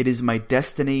 It is my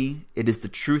destiny. It is the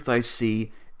truth I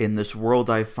see. In this world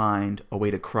I find a way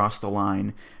to cross the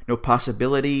line. No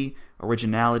possibility,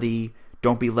 originality,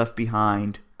 don't be left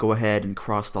behind. Go ahead and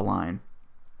cross the line.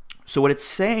 So what it's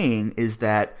saying is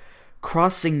that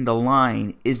crossing the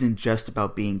line isn't just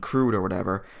about being crude or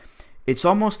whatever. It's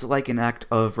almost like an act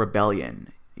of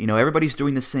rebellion. You know, everybody's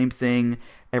doing the same thing.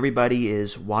 Everybody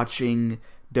is watching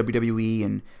WWE,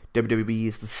 and WWE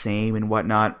is the same and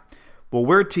whatnot. Well,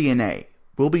 we're TNA.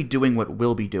 We'll be doing what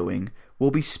we'll be doing.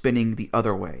 We'll be spinning the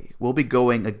other way. We'll be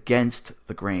going against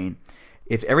the grain.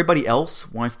 If everybody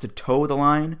else wants to toe the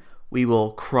line, we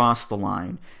will cross the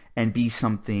line and be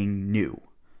something new,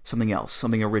 something else,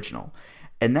 something original.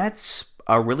 And that's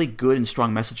a really good and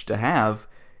strong message to have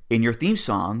in your theme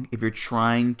song if you're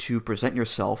trying to present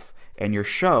yourself and your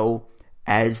show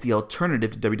as the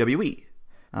alternative to WWE.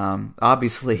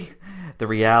 Obviously, the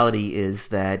reality is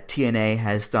that TNA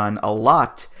has done a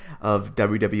lot of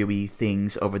WWE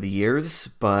things over the years,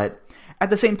 but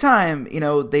at the same time, you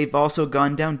know, they've also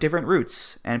gone down different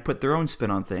routes and put their own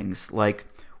spin on things, like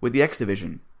with the X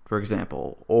Division, for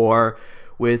example, or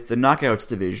with the Knockouts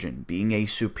division being a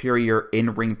superior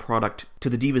in-ring product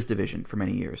to the Divas division for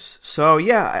many years. So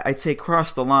yeah, I'd say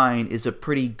Cross the Line is a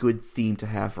pretty good theme to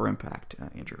have for Impact,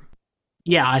 Andrew.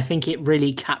 Yeah, I think it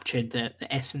really captured the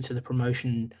essence of the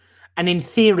promotion. And in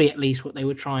theory, at least, what they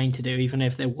were trying to do, even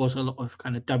if there was a lot of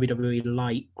kind of WWE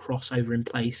light crossover in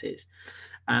places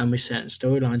with certain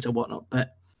storylines or whatnot.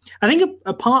 But I think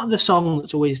a part of the song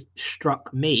that's always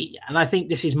struck me, and I think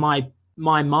this is my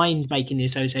mind making the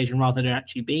association rather than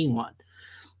actually being one,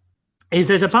 is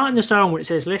there's a part in the song where it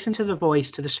says, listen to the voice,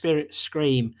 to the spirit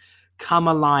scream, come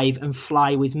alive and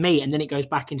fly with me. And then it goes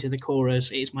back into the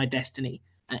chorus, it's my destiny,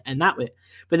 and that bit.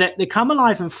 But the come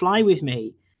alive and fly with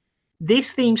me,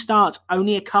 this theme starts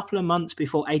only a couple of months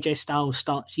before AJ Styles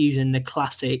starts using the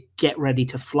classic Get Ready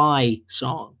to Fly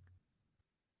song.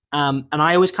 And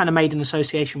I always kind of made an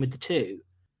association with the two,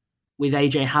 with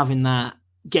AJ having that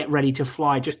Get Ready to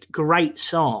Fly, just great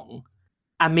song,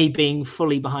 and me being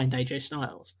fully behind AJ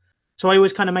Styles. So I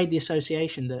always kind of made the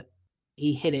association that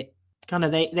he hit it, kind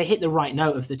of they hit the right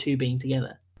note of the two being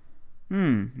together.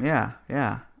 Yeah.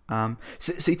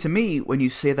 See, to me, when you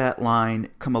say that line,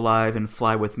 come alive and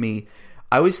fly with me,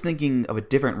 I was thinking of a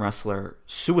different wrestler,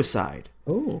 Suicide.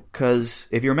 Oh. Because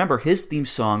if you remember, his theme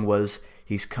song was,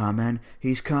 he's coming,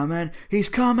 he's coming, he's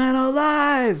coming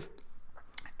alive.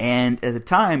 And at the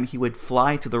time, he would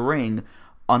fly to the ring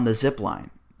on the zip line.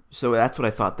 So that's what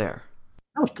I thought there.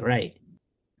 That was great.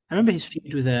 I remember his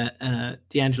feud with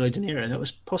D'Angelo De Niro. That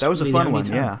was possibly That was a fun one,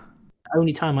 yeah.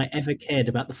 Only time I ever cared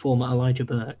about the former Elijah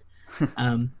Burke.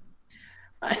 I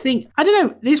don't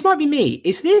know, this might be me.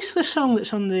 Is this the song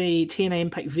that's on the TNA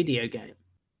Impact video game?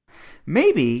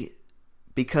 Maybe,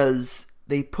 because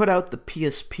they put out the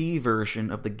PSP version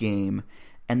of the game,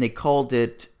 and they called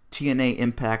it TNA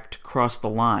Impact Cross the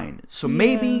Line. So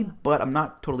maybe, but I'm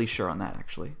not totally sure on that,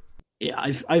 actually. Yeah,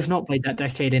 I've not played that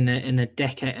I've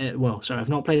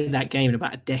not played that game in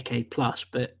about a decade plus,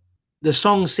 but the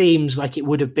song seems like it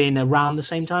would have been around the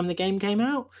same time the game came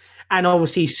out. And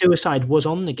obviously Suicide was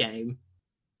on the game,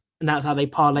 and that's how they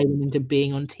parlayed them into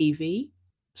being on TV.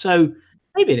 So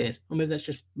maybe it is, or maybe that's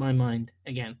just my mind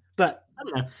again. But I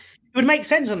don't know. It would make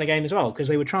sense on the game as well, because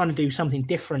they were trying to do something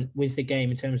different with the game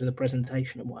in terms of the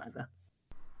presentation and whatever.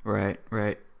 Right.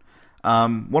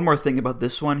 One more thing about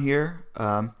this one here.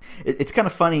 It's kind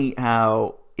of funny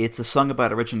how it's a song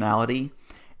about originality,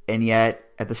 and yet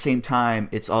at the same time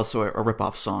it's also a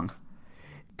rip-off song.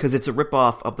 Because it's a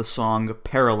rip-off of the song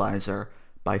Paralyzer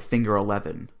by Finger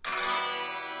Eleven.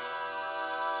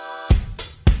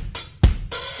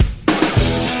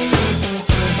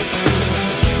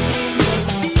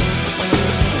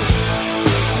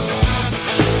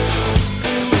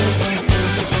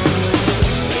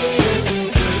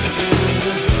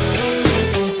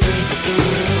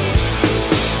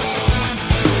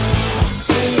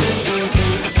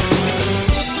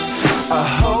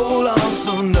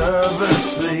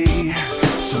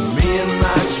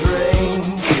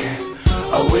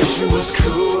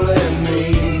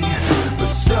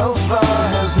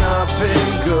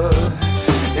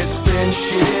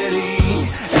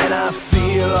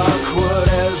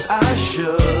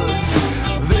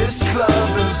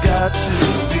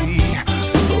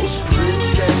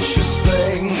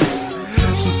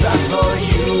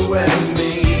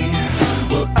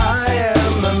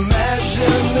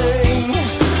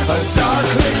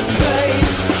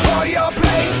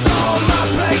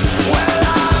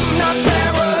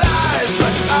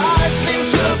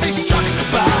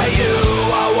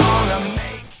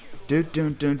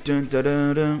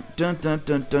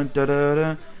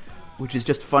 Which is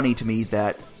just funny to me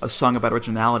that a song about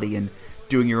originality and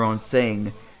doing your own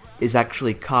thing is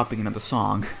actually copying another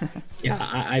song. Yeah,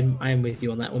 I'm with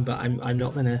you on that one, but I'm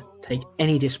not going to take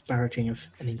any disparaging of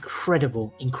an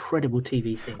incredible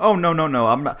TV thing. Oh no!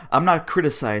 I'm not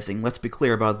criticizing. Let's be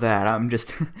clear about that. I'm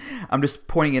just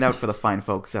pointing it out for the fine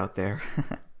folks out there.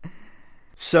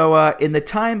 So, in the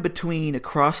time between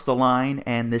Across the Line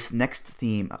and this next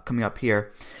theme coming up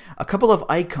here, a couple of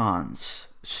icons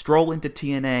stroll into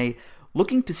TNA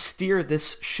looking to steer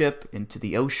this ship into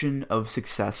the ocean of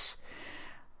success.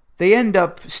 They end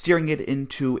up steering it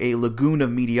into a lagoon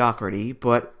of mediocrity,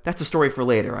 but that's a story for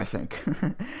later, I think.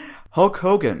 Hulk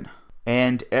Hogan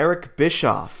and Eric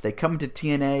Bischoff, they come to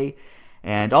TNA,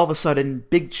 and all of a sudden,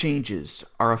 big changes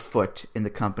are afoot in the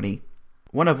company.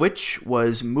 One of which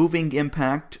was moving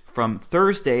Impact from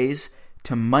Thursdays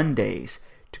to Mondays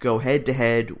to go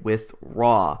head-to-head with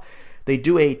Raw. They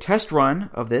do a test run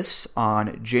of this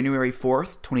on January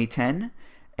 4th, 2010,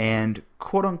 and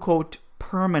quote-unquote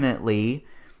permanently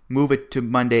move it to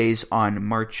Mondays on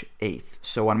March 8th.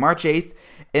 So on March 8th,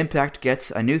 Impact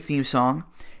gets a new theme song.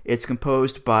 It's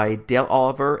composed by Dale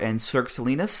Oliver and Cirque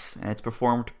Salinas, and it's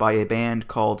performed by a band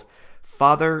called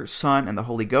Father, Son, and the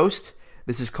Holy Ghost.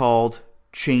 This is called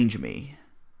Change Me.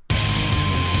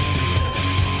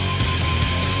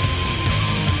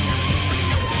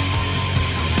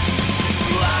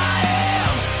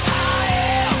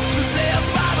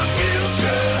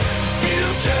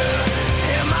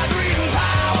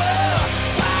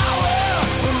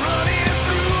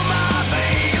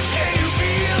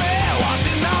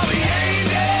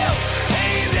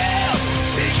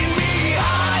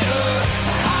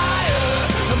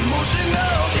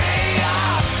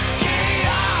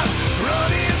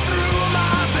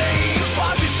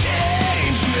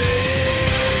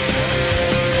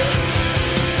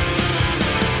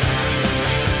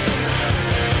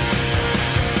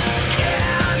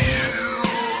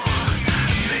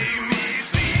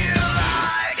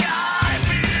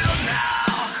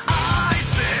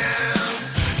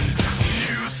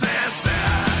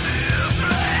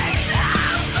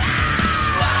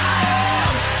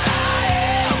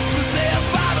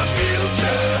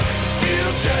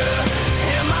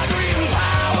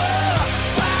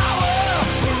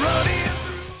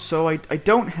 So I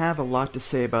don't have a lot to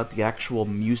say about the actual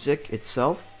music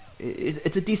itself.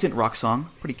 It's a decent rock song,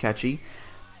 pretty catchy.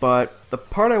 But the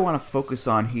part I want to focus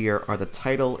on here are the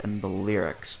title and the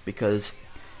lyrics, because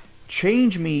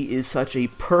Change Me is such a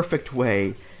perfect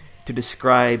way to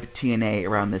describe TNA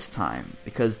around this time,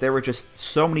 because there were just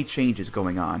so many changes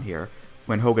going on here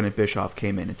when Hogan and Bischoff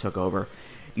came in and took over.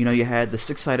 You know, you had the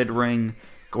 6-sided ring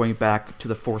going back to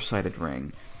the 4-sided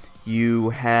ring. You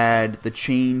had the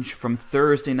change from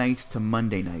Thursday nights to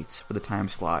Monday nights for the time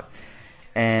slot,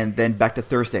 and then back to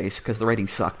Thursdays because the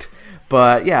ratings sucked.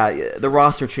 But yeah, the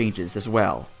roster changes as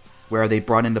well, where they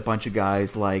brought in a bunch of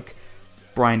guys like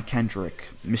Brian Kendrick,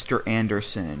 Mr.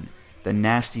 Anderson, the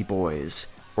Nasty Boys,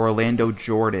 Orlando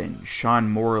Jordan, Sean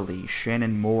Morley,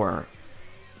 Shannon Moore,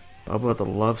 Bubba the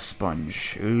Love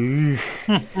Sponge.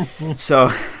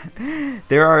 So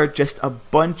there are just a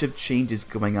bunch of changes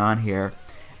going on here,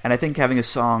 and I think having a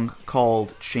song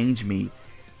called Change Me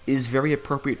is very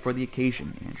appropriate for the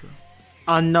occasion, Andrew.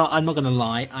 I'm not going to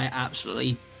lie.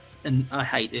 I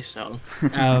hate this song.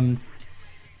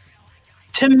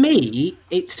 To me,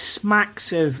 it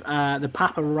smacks of the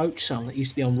Papa Roach song that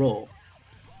used to be on Raw.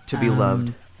 To Be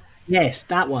Loved. Yes,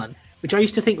 that one, which I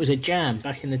used to think was a jam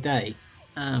back in the day.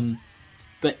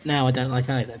 But now I don't like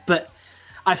either. But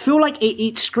I feel like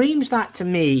it screams that to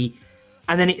me,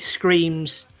 and then it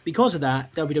screams, because of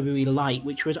that, WWE Light,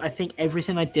 which was, I think,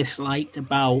 everything I disliked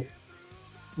about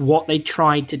what they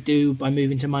tried to do by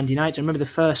moving to Monday nights. I remember the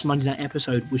first Monday night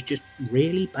episode was just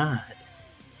really bad.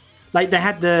 Like, they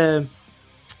had the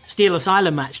Steel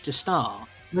Asylum match to start,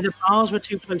 where the bars were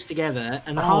too close together,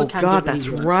 and the hard cam God, didn't that's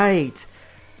really work. right.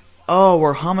 Oh,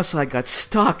 where Homicide got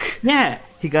stuck. Yeah.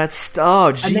 He got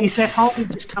stuck. Oh, And then Jesus. Seth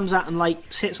Hardy just comes out and,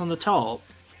 like, sits on the top.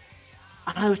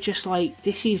 And I was just like,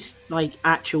 this is, like,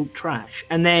 actual trash.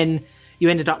 And then you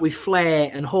ended up with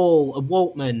Flair and Hall and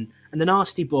Waltman and the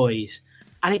Nasty Boys.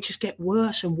 And it just get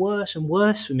worse and worse and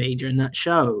worse for me during that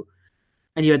show.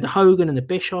 And you had the Hogan and the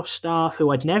Bischoff staff,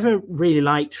 who I'd never really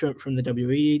liked from the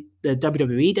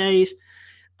WWE days.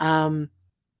 And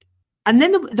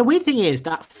then the weird thing is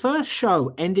that first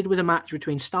show ended with a match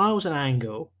between Styles and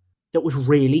Angle that was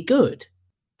really good.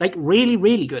 Like, really,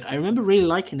 really good. I remember really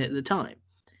liking it at the time.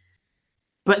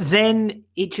 But then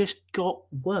it just got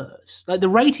worse. Like, the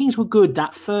ratings were good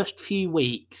that first few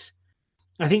weeks.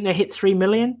 I think they hit 3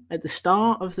 million at the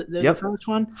start of the first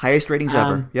one. Highest ratings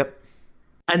ever. Yep.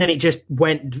 And then it just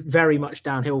went very much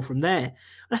downhill from there. And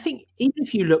I think even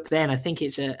if you look then, I think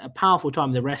it's a powerful time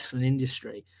in the wrestling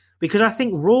industry, because I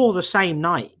think Raw the same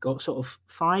night got sort of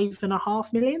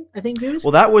 5.5 million, I think it was.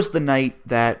 Well, that was the night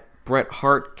that Bret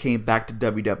Hart came back to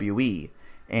WWE,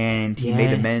 and he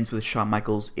made amends with Shawn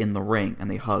Michaels in the ring,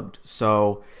 and they hugged.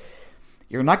 So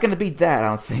you're not going to beat that, I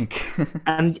don't think.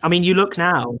 And, I mean, you look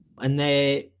now, and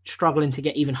they're struggling to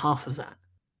get even half of that.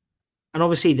 And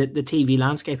obviously the TV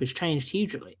landscape has changed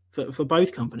hugely for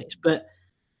both companies. But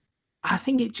I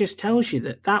think it just tells you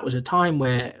that was a time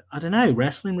where, I don't know,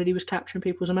 wrestling really was capturing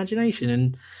people's imagination.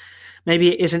 And maybe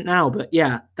it isn't now. But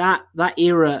yeah, that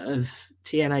era of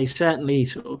TNA, certainly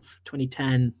sort of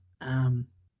 2010,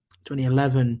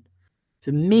 2011,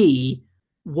 for me,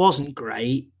 wasn't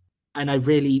great. And I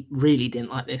really, really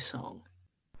didn't like this song.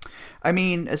 I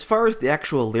mean, as far as the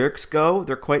actual lyrics go,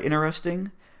 they're quite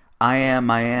interesting. I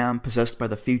am, possessed by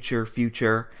the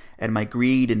future, and my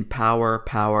greed and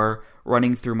power,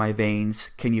 running through my veins.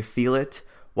 Can you feel it?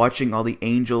 Watching all the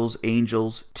angels,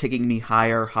 taking me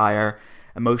higher,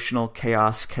 emotional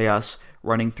chaos,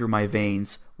 running through my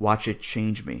veins. Watch it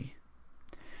change me.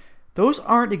 Those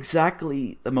aren't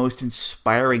exactly the most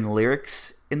inspiring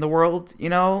lyrics in the world, you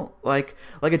know? Like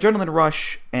Adrenaline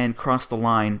Rush and Cross the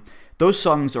Line, those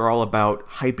songs are all about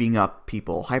hyping up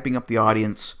people, hyping up the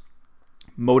audience,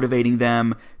 motivating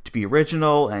them to be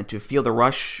original and to feel the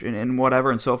rush and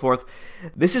whatever and so forth.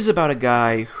 This is about a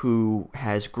guy who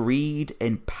has greed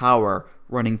and power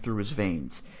running through his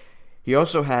veins. He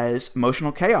also has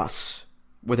emotional chaos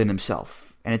within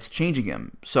himself, and it's changing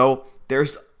him. So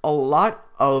there's a lot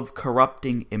of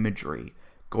corrupting imagery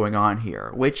going on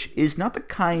here, which is not the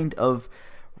kind of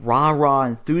rah-rah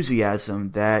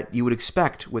enthusiasm that you would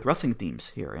expect with wrestling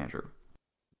themes here, Andrew.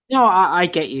 No, I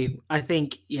get you. I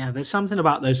think, there's something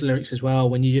about those lyrics as well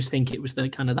when you just think it was the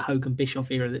kind of the Hogan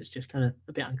Bischoff era that's just kind of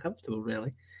a bit uncomfortable,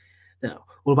 really.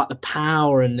 All about the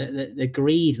power and the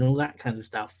greed and all that kind of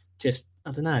stuff. Just,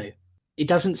 I don't know. It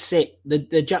doesn't sit,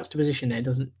 the juxtaposition there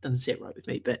doesn't sit right with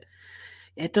me. But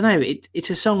I don't know. It's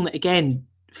a song that, again,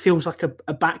 feels like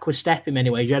a backward step in many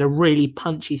ways. You had a really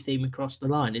punchy theme across the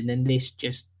line, and then this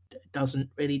just doesn't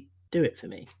really do it for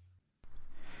me.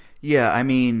 Yeah, I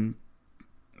mean,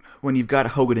 when you've got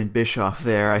Hogan and Bischoff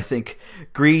there, I think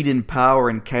greed and power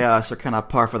and chaos are kind of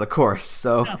par for the course.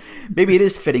 So maybe it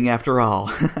is fitting after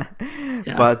all.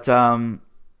 Yeah. But, I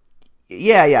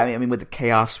mean, with the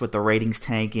chaos, with the ratings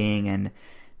tanking and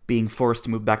being forced to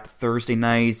move back to Thursday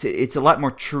nights. It's a lot more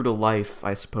true to life,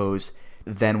 I suppose,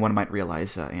 than one might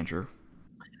realize, Andrew.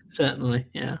 Certainly,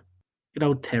 yeah. Good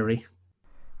old Terry.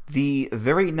 The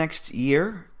very next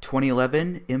year,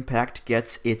 2011, Impact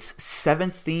gets its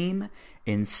 7th theme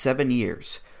in 7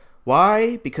 years.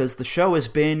 Why? Because the show has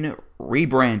been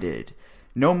rebranded.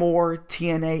 No more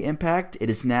TNA Impact, it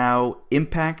is now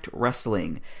Impact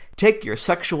Wrestling. Take your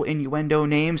sexual innuendo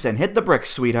names and hit the bricks,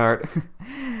 sweetheart.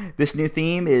 This new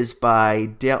theme is by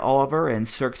Dale Oliver and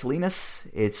Cirque Salinas.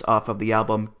 It's off of the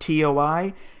album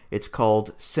TOI. It's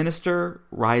called Sinister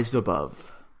Rise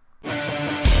Above.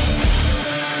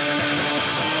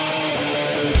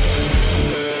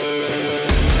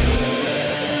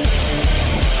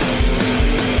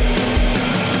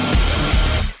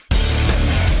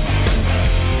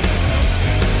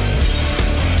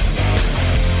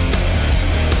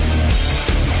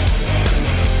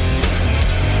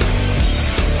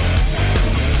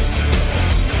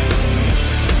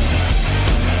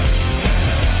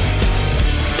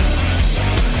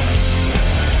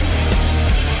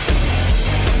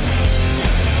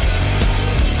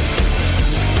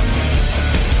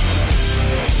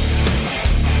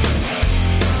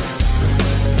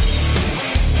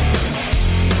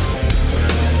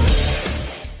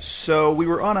 So we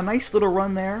were on a nice little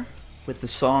run there with the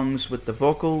songs, with the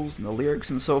vocals and the lyrics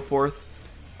and so forth.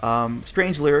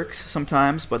 Strange lyrics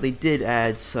sometimes, but they did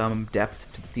add some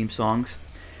depth to the theme songs.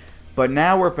 But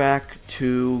now we're back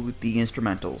to the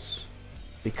instrumentals,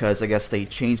 because I guess they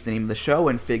changed the name of the show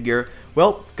and figure,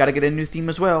 well, gotta get a new theme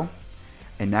as well.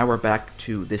 And now we're back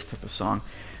to this type of song.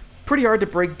 Pretty hard to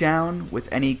break down with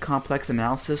any complex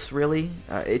analysis, really.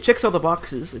 It checks all the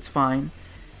boxes, it's fine.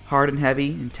 Hard and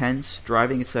heavy, intense,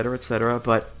 driving, etc.,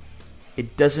 but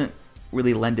it doesn't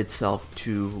really lend itself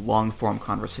to long-form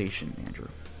conversation, Andrew.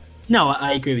 No,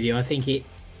 I agree with you. I think it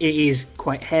is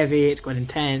quite heavy, it's quite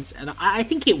intense, and I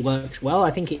think it works well.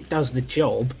 I think it does the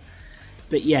job.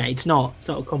 But yeah, it's not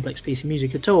a complex piece of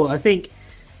music at all. I think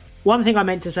one thing I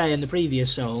meant to say in the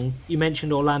previous song, you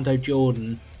mentioned Orlando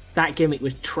Jordan. That gimmick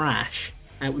was trash.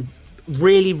 It was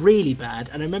really, really bad.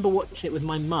 And I remember watching it with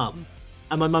my mum,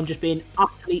 and my mum just being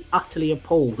utterly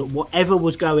appalled at whatever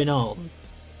was going on,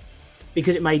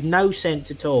 because it made no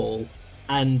sense at all,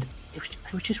 and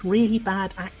it was just really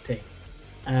bad acting.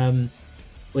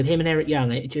 With him and Eric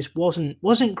Young, it just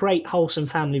wasn't great, wholesome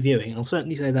family viewing. I'll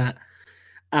certainly say that.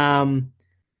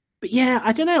 But yeah,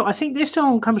 I don't know. I think this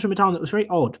song comes from a time that was very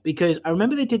odd, because I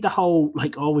remember they did the whole,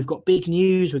 like, oh, we've got big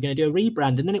news, we're going to do a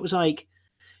rebrand. And then it was like,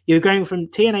 you're going from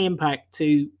TNA Impact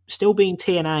to still being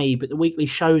TNA, but the weekly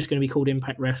show is going to be called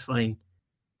Impact Wrestling.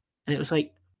 And it was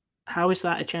like, how is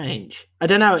that a change? I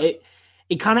don't know.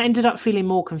 It kind of ended up feeling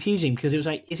more confusing, because it was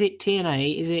like, is it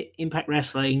TNA? Is it Impact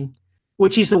Wrestling?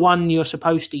 Which is the one you're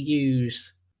supposed to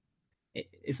use,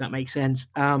 if that makes sense.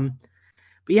 But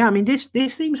yeah, I mean, this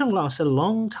theme song lasts a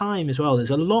long time as well.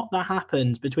 There's a lot that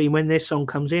happens between when this song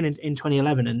comes in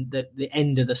 2011 and the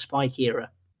end of the Spike era.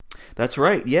 That's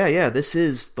right. Yeah. This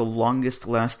is the longest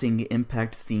lasting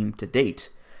Impact theme to date.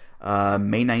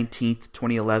 May 19th,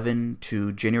 2011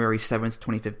 to January 7th,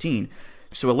 2015.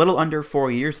 So a little under 4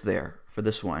 years there for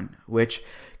this one, which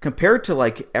compared to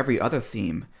like every other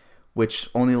theme, which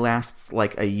only lasts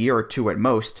like a year or two at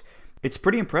most, it's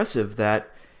pretty impressive that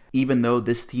even though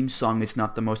this theme song is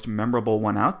not the most memorable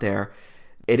one out there,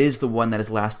 it is the one that has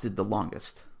lasted the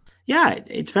longest. Yeah,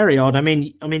 it's very odd. I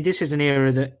mean, this is an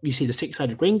era that you see the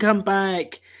six-sided ring come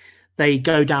back. They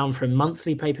go down from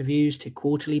monthly pay-per-views to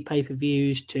quarterly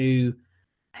pay-per-views to,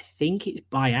 I think it's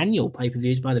biannual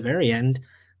pay-per-views by the very end.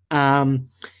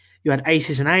 You had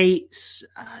Aces and Eights.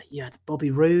 You had Bobby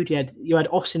Roode. You had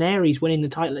Austin Aries winning the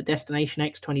title at Destination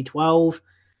X 2012. It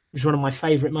was one of my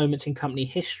favorite moments in company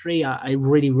history. I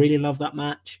really, really love that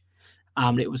match.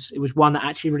 It was one that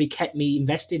actually really kept me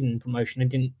invested in promotion and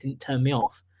didn't turn me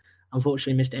off.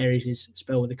 Unfortunately, Mr. Aries'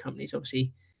 spell with the company has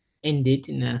obviously ended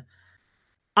in a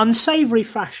unsavory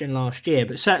fashion last year,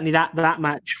 but certainly that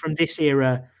match from this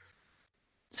era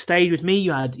stayed with me.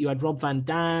 You had Rob Van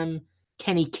Dam,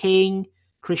 Kenny King,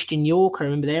 Christian York. I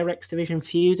remember their X Division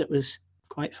feud. That was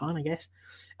quite fun, I guess.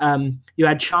 You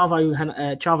had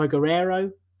Chavo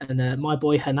Guerrero and my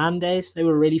boy Hernandez. They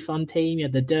were a really fun team. You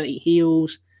had the Dirty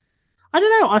Heels. I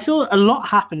don't know. I feel a lot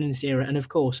happened in this era, and of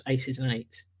course, Aces and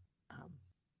Eights.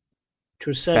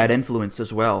 Bad Influence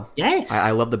as well. Yes. I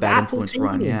love the Bad Influence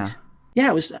run, yeah. Yeah,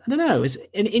 it was, I don't know, it was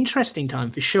an interesting time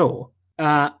for sure.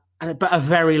 But a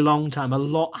very long time. A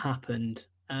lot happened.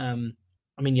 I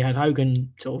mean, you had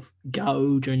Hogan sort of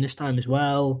go during this time as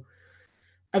well.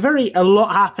 A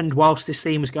lot happened whilst this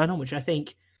theme was going on, which I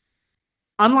think,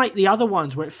 unlike the other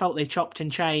ones where it felt they chopped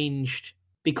and changed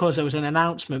because there was an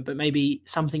announcement, but maybe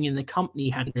something in the company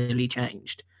hadn't really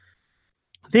changed.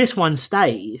 This one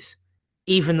stays,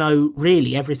 even though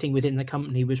really everything within the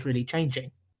company was really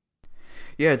changing.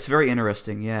 Yeah, it's very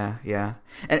interesting. Yeah.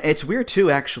 And it's weird too,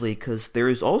 actually, because there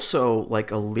is also like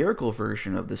a lyrical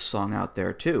version of this song out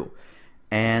there too.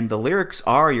 And the lyrics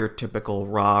are your typical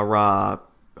rah-rah,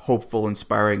 hopeful,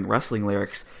 inspiring wrestling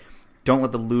lyrics. Don't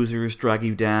let the losers drag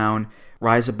you down.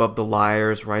 Rise above the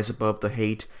liars, rise above the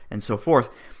hate, and so forth.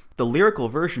 The lyrical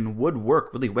version would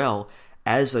work really well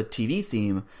as a TV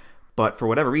theme, but for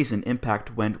whatever reason,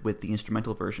 Impact went with the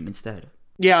instrumental version instead.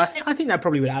 Yeah, I think that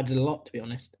probably would add a lot, to be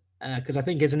honest. Because I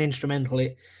think as an instrumental,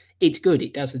 it's good.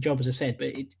 It does the job, as I said,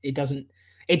 but it doesn't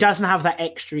have that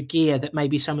extra gear that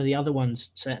maybe some of the other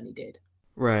ones certainly did.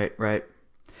 Right.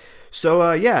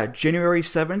 So, January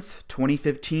 7th,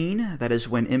 2015, that is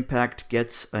when Impact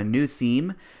gets a new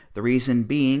theme. The reason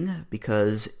being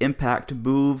because Impact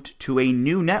moved to a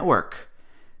new network.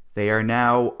 They are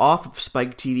now off of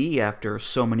Spike TV after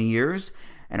so many years,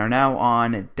 and are now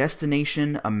on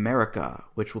Destination America,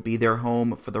 which will be their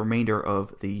home for the remainder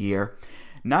of the year.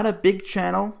 Not a big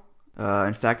channel.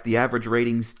 In fact, the average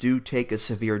ratings do take a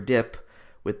severe dip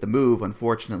with the move,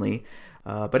 unfortunately.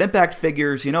 But Impact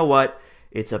figures, you know what?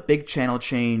 It's a big channel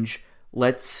change.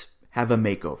 Let's have a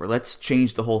makeover. Let's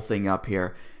change the whole thing up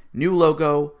here. New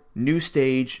logo, new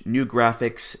stage, new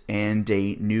graphics, and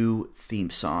a new theme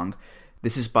song.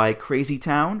 This is by Crazy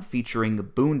Town, featuring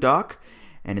Boondock,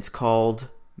 and it's called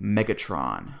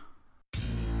Megatron.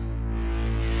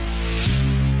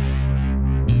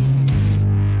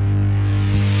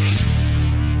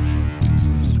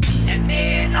 And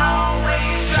it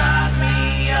always drives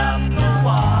me up the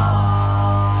wall.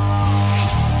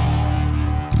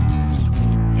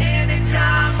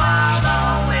 Anytime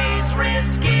I'll always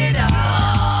risk it all.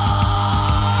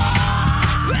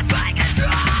 It's like a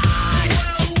drug.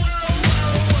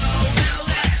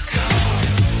 Let's go.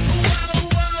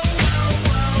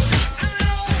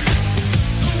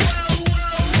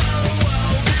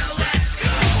 Let's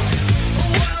go.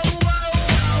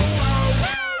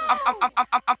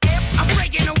 I'm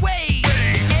breaking away.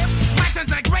 My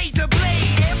tongue's like razor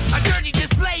blade. A dirty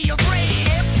display of rage.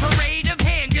 Parade of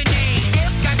hand grenades.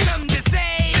 Got something to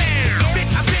say.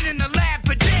 I've been in the lab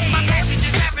for days. My passion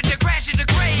just happened to crash into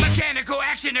grave. Mechanical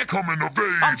action to come in of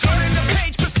age. I'm turning the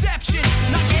page perception.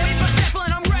 Not Jimmy, but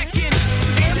Zeppelin, I'm wrecking.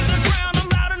 Into the ground, I'm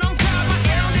loud and I'm proud. My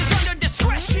sound is under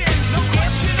discretion. No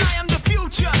question, I am the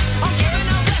future. I'm giving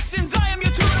out lessons. I am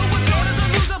your tutor. Was known as a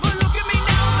loser, but look at me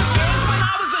now. The days when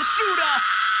I was a shooter.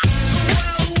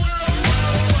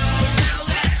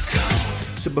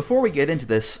 So before we get into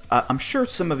this, I'm sure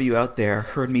some of you out there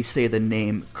heard me say the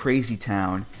name Crazy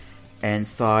Town and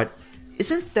thought,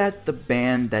 isn't that the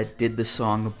band that did the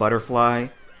song Butterfly?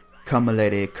 Come a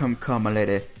lady, come a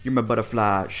lady, you're my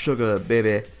butterfly, sugar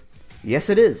baby. Yes,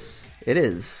 it is. It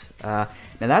is. Now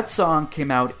that song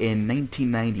came out in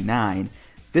 1999.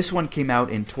 This one came out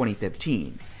in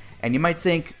 2015. And you might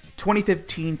think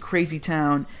 2015 Crazy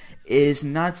Town is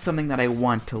not something that I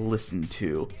want to listen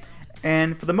to.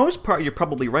 And for the most part, you're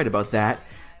probably right about that.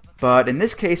 But in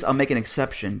this case, I'll make an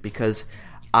exception because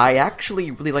I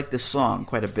actually really like this song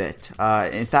quite a bit.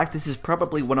 In fact, this is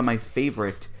probably one of my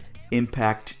favorite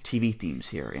Impact TV themes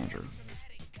here, Andrew.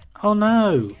 Oh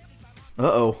no.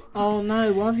 Uh-oh. Oh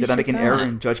no, why have you Did I said make an that? error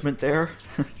in judgment there?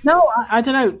 No, I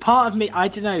don't know. Part of me, I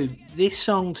don't know. This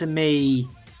song to me,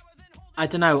 I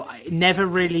don't know, it never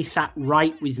really sat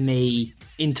right with me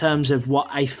in terms of what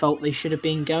I felt they should have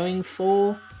been going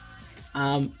for.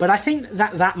 But I think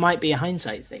that might be a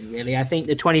hindsight thing, really. I think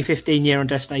the 2015 year on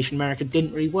Destination America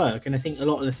didn't really work, and I think a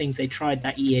lot of the things they tried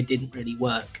that year didn't really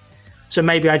work. So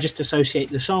maybe I just associate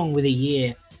the song with a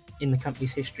year in the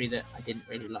company's history that I didn't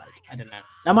really like. I don't know.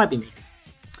 That might be me.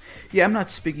 Yeah, I'm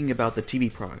not speaking about the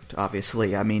TV product,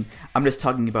 obviously. I mean, I'm just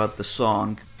talking about the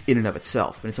song in and of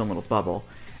itself, in its own little bubble.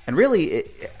 And really,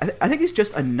 I think it's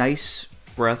just a nice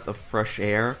breath of fresh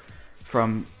air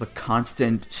from the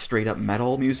constant straight-up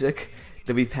metal music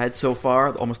that we've had so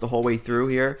far, almost the whole way through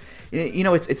here. You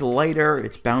know, it's lighter,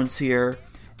 it's bouncier,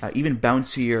 even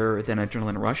bouncier than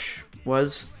Adrenaline Rush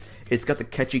was. It's got the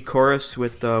catchy chorus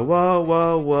with the whoa,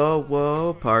 whoa, whoa,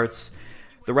 whoa parts.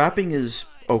 The rapping is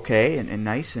okay and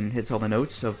nice and hits all the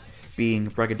notes of being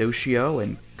braggadocio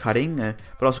and cutting, but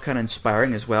also kind of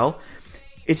inspiring as well.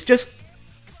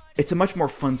 It's a much more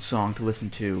fun song to listen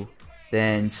to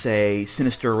than, say,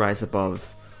 Sinister Rise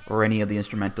Above or any of the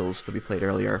instrumentals that we played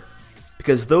earlier,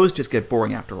 because those just get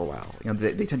boring after a while. You know,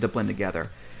 they tend to blend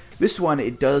together. This one,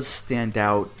 it does stand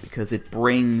out because it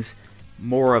brings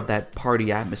more of that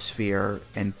party atmosphere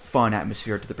and fun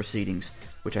atmosphere to the proceedings,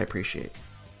 which I appreciate.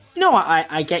 No,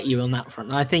 I get you on that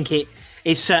front. And I think it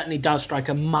certainly does strike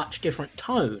a much different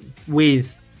tone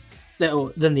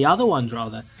than the other ones,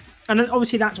 rather. And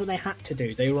obviously that's what they had to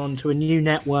do. They were onto a new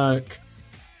network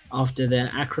after the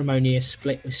acrimonious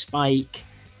split with Spike.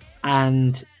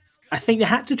 And I think they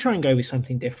had to try and go with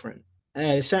something different.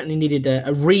 They certainly needed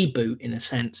a reboot in a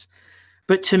sense.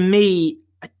 But to me,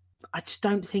 I just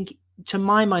don't think, to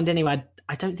my mind anyway,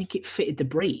 I don't think it fitted the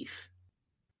brief.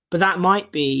 But that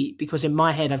might be because in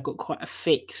my head I've got quite a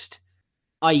fixed,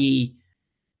 i.e.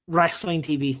 wrestling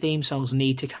TV theme songs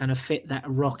need to kind of fit that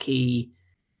rocky,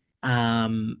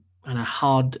 kind of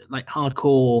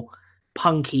hardcore,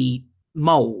 punky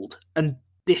mold. And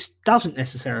this doesn't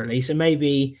necessarily. So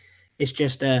maybe it's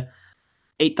just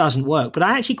it doesn't work. But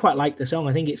I actually quite like the song.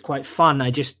 I think it's quite fun.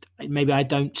 Maybe I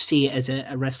don't see it as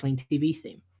a wrestling TV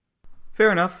theme.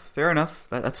 Fair enough.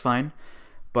 That's fine.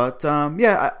 But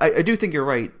I do think you're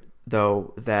right,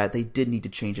 though, that they did need to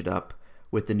change it up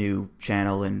with the new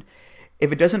channel. And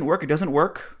if it doesn't work, it doesn't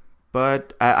work.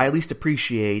 But I at least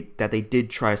appreciate that they did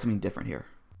try something different here.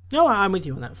 No, I'm with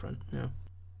you on that front. Yeah.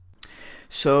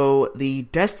 So the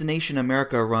Destination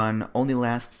America run only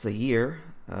lasts a year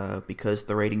because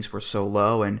the ratings were so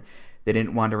low and they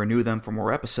didn't want to renew them for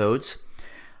more episodes.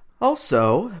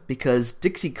 Also, because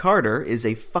Dixie Carter is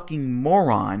a fucking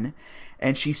moron,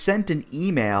 and she sent an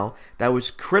email that was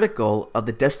critical of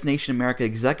the Destination America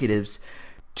executives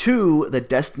to the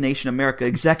Destination America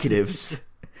executives,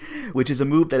 which is a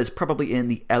move that is probably in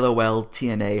the LOL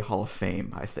TNA Hall of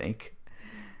Fame, I think.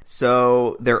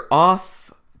 So they're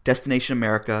off Destination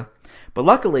America, but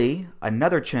luckily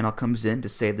another channel comes in to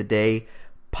save the day,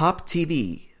 Pop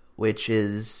TV, which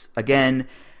is, again,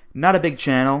 not a big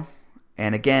channel.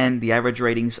 And again, the average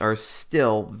ratings are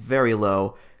still very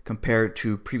low compared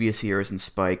to previous years in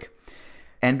Spike.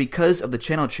 And because of the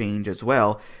channel change as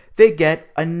well, they get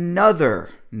another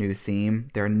new theme,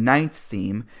 their 9th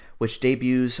theme, which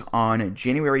debuts on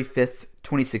January 5th,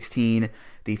 2016,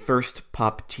 the first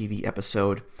Pop TV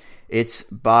episode. It's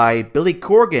by Billy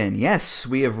Corgan. Yes,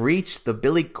 we have reached the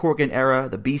Billy Corgan era,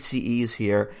 the BCEs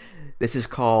here. This is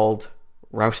called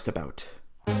Roustabout.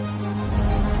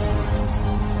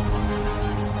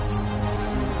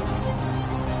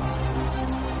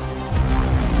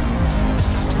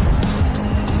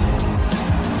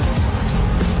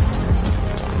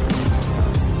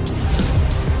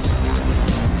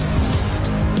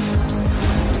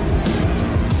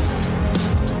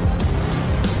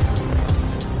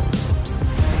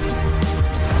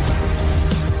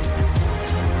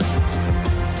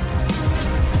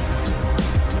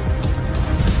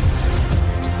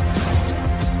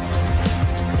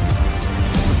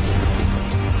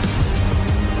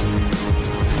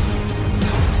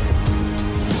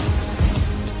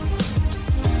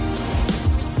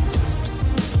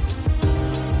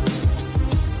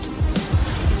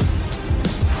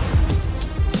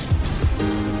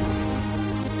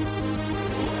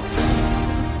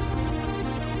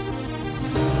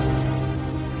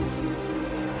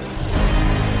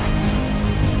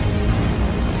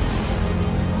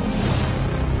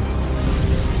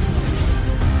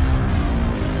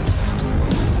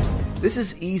 This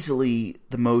is easily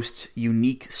the most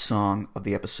unique song of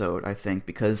the episode, I think,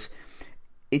 because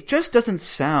it just doesn't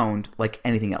sound like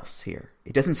anything else here.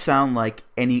 It doesn't sound like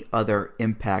any other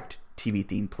Impact TV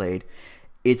theme played.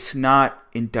 It's not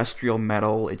industrial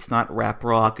metal, it's not rap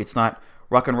rock, it's not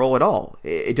rock and roll at all.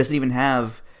 It doesn't even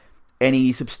have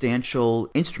any substantial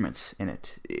instruments in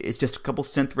it. It's just a couple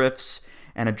synth riffs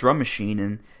and a drum machine,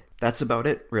 and that's about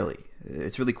it, really.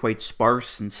 It's really quite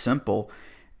sparse and simple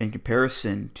in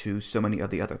comparison to so many of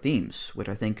the other themes, which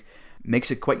I think makes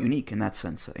it quite unique in that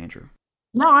sense, Andrew.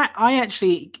 No, I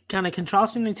actually, kind of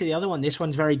contrastingly to the other one, this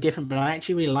one's very different, but I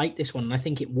actually really like this one, and I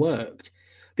think it worked.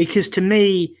 Because to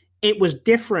me, it was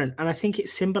different, and I think it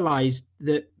symbolized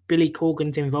that Billy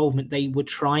Corgan's involvement, they were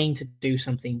trying to do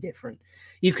something different.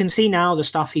 You can see now the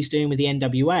stuff he's doing with the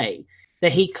NWA,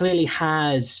 that he clearly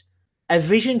has a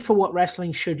vision for what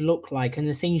wrestling should look like and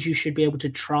the things you should be able to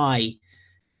try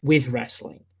with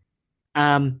wrestling.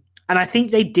 And I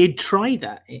think they did try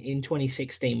that in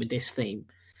 2016 with this theme.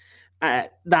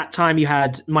 At that time, you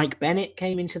had Mike Bennett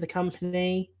came into the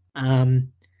company. I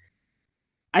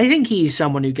think he's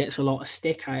someone who gets a lot of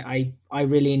stick. I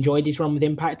really enjoyed his run with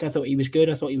Impact. I thought he was good.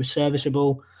 I thought he was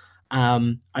serviceable.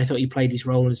 I thought he played his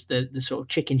role as the sort of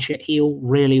chicken shit heel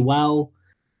really well.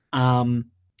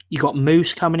 You got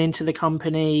Moose coming into the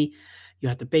company. You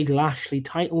had the big Lashley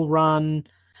title run.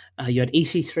 You had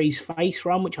EC3's face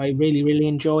run, which I really, really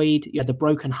enjoyed. You had the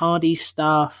Broken Hardy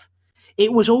stuff.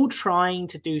 It was all trying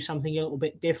to do something a little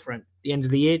bit different. At the end of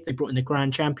the year, they brought in the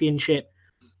Grand Championship.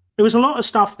 there was a lot of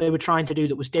stuff they were trying to do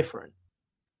that was different.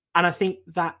 And I think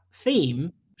that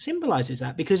theme symbolizes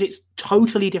that because it's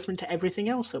totally different to everything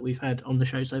else that we've had on the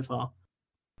show so far.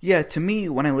 Yeah, to me,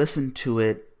 when I listen to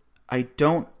it, I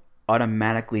don't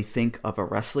automatically think of a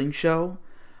wrestling show.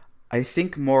 I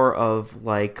think more of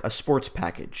like a sports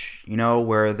package, you know,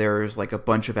 where there's like a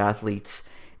bunch of athletes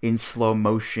in slow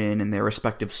motion in their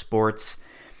respective sports.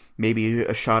 Maybe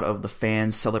a shot of the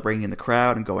fans celebrating in the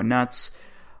crowd and going nuts.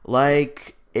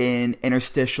 Like an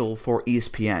interstitial for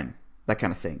ESPN, that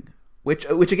kind of thing. Which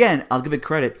again, I'll give it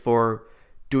credit for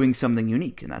doing something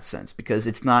unique in that sense, because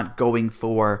it's not going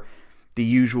for the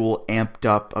usual amped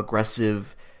up,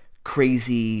 aggressive,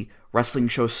 crazy wrestling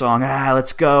show song,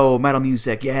 let's go, metal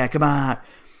music, yeah, come on.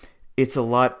 It's a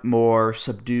lot more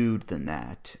subdued than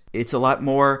that. It's a lot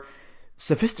more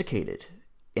sophisticated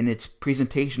in its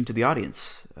presentation to the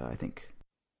audience, I think.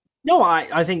 No,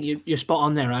 I think you're spot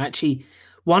on there. Actually,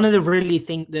 one of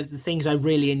the things I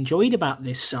really enjoyed about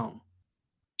this song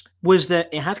was that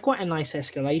it has quite a nice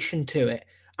escalation to it.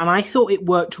 And I thought it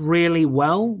worked really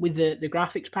well with the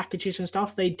graphics packages and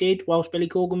stuff they did whilst Billy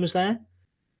Corgan was there.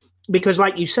 Because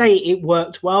like you say, it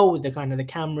worked well with the kind of the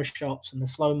camera shots and the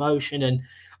slow motion. And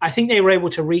I think they were able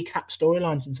to recap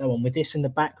storylines and so on with this in the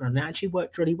background. It actually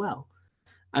worked really well.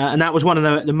 And that was one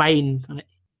of the main kind of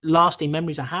lasting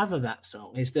memories I have of that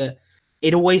song, is that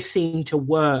it always seemed to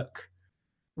work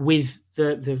with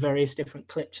the various different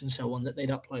clips and so on that they'd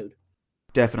upload.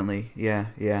 Definitely, yeah.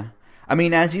 I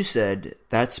mean, as you said,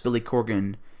 that's Billy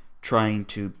Corgan trying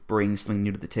to bring something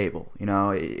new to the table. You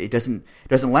know, it doesn't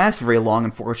last very long,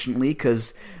 unfortunately,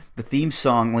 because the theme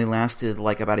song only lasted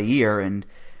like about a year, and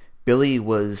Billy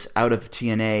was out of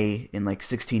TNA in like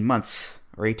 16 months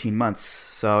or 18 months.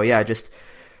 So yeah, just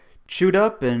chewed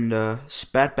up and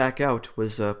spat back out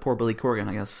was poor Billy Corgan,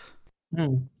 I guess.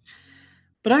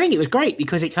 But I think it was great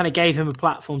because it kind of gave him a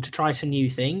platform to try some new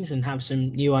things and have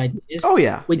some new ideas. Oh,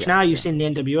 yeah. Now you've seen the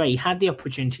NWA. He had the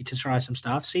opportunity to try some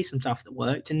stuff, see some stuff that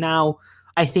worked. And now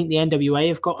I think the NWA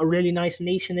have got a really nice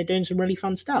niche and they're doing some really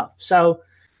fun stuff. So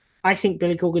I think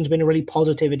Billy Corgan's been a really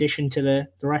positive addition to the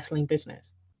wrestling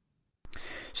business.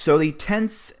 So the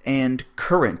 10th and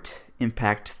current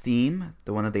Impact theme,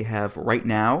 the one that they have right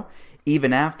now,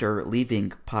 even after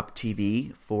leaving Pop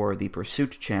TV for the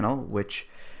Pursuit channel, which,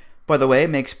 by the way,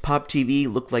 makes Pop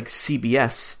TV look like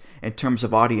CBS in terms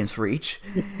of audience reach.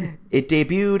 It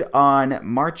debuted on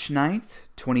March 9th,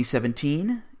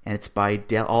 2017, and it's by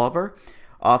Dale Oliver,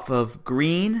 off of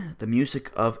Green, the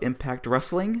music of Impact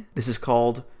Wrestling. This is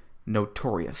called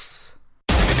Notorious.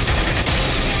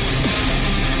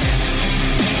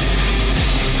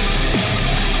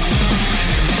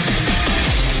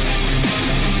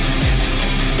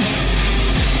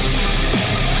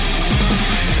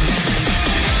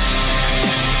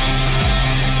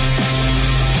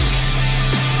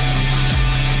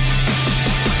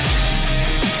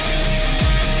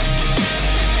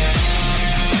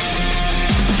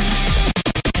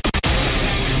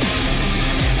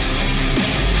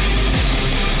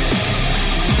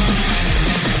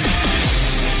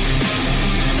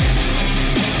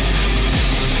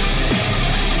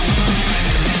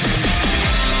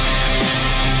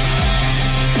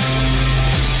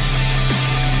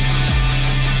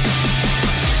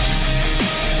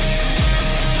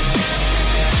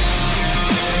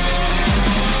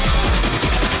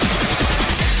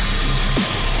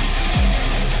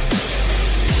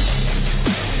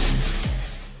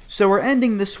 So we're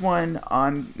ending this one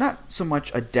on not so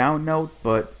much a down note,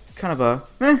 but kind of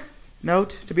a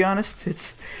note, to be honest.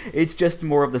 It's just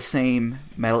more of the same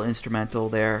metal instrumental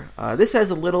there. This has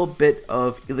a little bit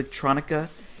of electronica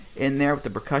in there with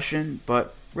the percussion,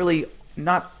 but really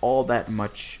not all that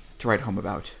much to write home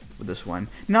about with this one.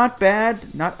 Not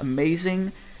bad, not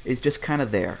amazing. It's just kind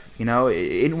of there, you know,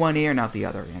 in one ear, not the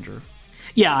other, Andrew.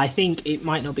 Yeah, I think it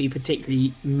might not be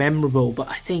particularly memorable, but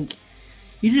I think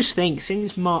you just think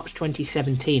since March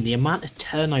 2017, the amount of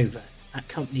turnover that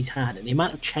company's had and the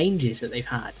amount of changes that they've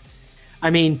had. I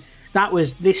mean,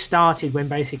 this started when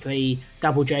basically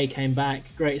Double J came back,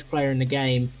 greatest player in the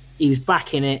game. He was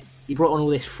back in it. He brought on all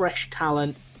this fresh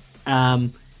talent. You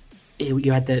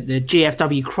had the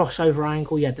GFW crossover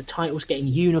angle. You had the titles getting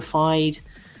unified.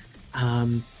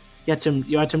 You had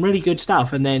some really good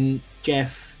stuff. And then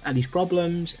Jeff had his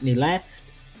problems and he left.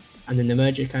 And then the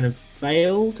merger kind of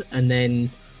failed, and then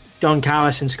Don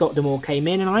Callis and Scott D'Amore came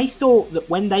in, and I thought that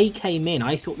when they came in,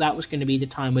 I thought that was going to be the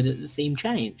time where the theme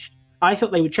changed. I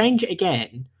thought they would change it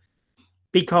again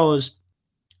because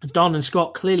Don and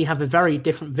Scott clearly have a very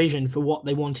different vision for what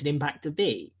they wanted Impact to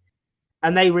be,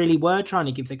 and they really were trying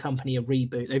to give the company a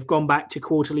reboot. They've gone back to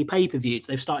quarterly pay-per-views.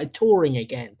 They've started touring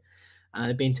again.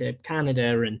 They've been to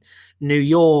Canada and New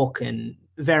York and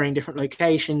varying different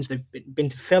locations. They've been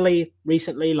to Philly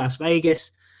recently, Las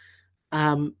Vegas,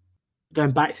 going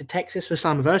back to Texas for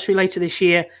Slammiversary later this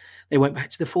year. They went back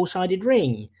to the four-sided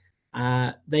ring.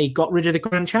 They got rid of the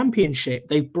Grand Championship.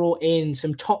 They brought in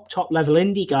some top level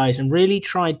indie guys and really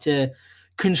tried to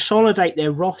consolidate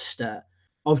their roster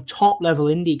of top level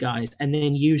indie guys and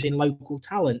then using local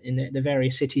talent in the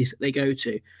various cities that they go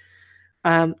to.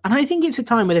 And I think it's a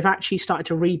time where they've actually started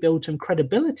to rebuild some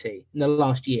credibility in the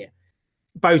last year,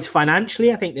 both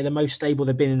financially. I think they're the most stable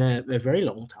they've been in a very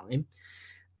long time.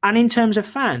 And in terms of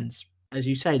fans, as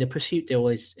you say, the Pursuit deal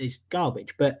is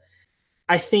garbage. But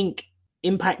I think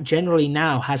Impact generally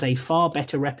now has a far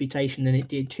better reputation than it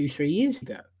did 2-3 years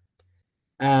ago.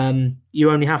 You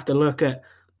only have to look at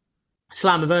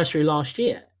Slammiversary last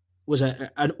year was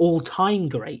an all-time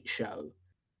great show.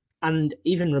 And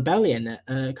even Rebellion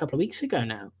a couple of weeks ago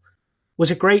now was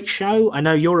a great show. I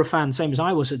know you're a fan, same as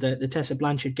I was, at the Tessa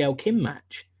Blanchard-Gail Kim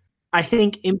match. I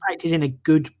think Impact is in a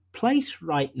good place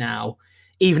right now,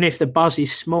 even if the buzz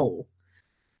is small.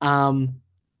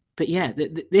 But yeah,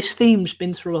 this theme's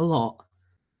been through a lot.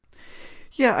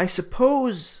 Yeah, I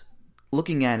suppose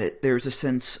looking at it, there's a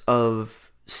sense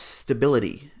of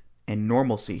stability and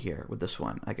normalcy here with this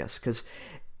one, I guess, because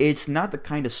it's not the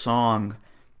kind of song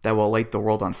that will light the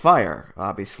world on fire,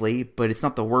 obviously, but it's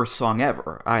not the worst song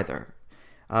ever either.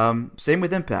 Same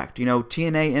with Impact.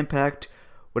 TNA, Impact,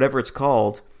 whatever it's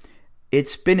called,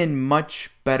 it's been in much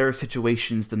better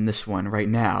situations than this one right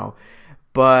now.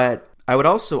 But I would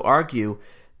also argue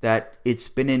that it's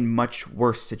been in much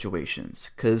worse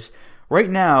situations, because right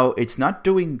now it's not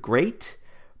doing great,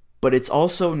 but it's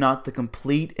also not the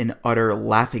complete and utter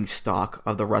laughingstock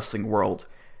of the wrestling world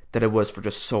that it was for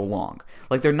just so long.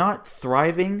 Like, they're not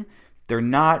thriving, they're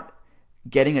not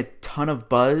getting a ton of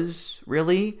buzz,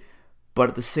 really, but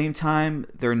at the same time,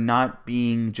 they're not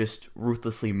being just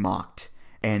ruthlessly mocked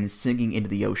and sinking into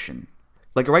the ocean.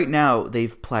 Like, right now,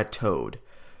 they've plateaued,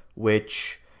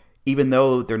 which, even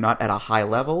though they're not at a high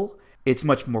level, it's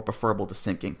much more preferable to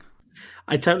sinking.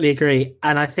 I totally agree.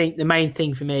 And I think the main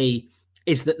thing for me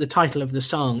is that the title of the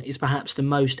song is perhaps the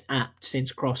most apt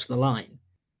since Cross the Line.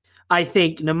 I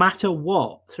think no matter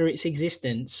what, through its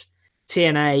existence,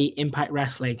 TNA, Impact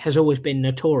Wrestling, has always been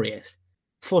notorious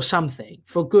for something,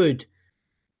 for good.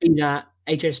 Be that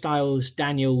AJ Styles,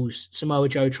 Daniels, Samoa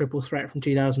Joe triple threat from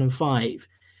 2005,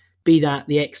 be that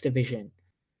the X Division,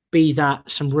 be that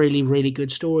some really, really good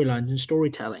storylines and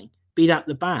storytelling, be that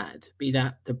the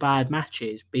bad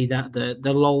matches, be that the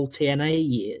LOL TNA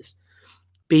years,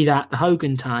 be that the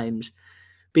Hogan times,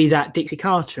 be that Dixie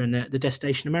Carter and the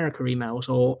Destination America emails,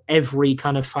 or every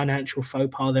kind of financial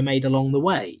faux pas they made along the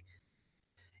way.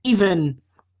 You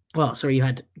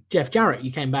had Jeff Jarrett.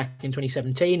 You came back in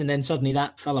 2017, and then suddenly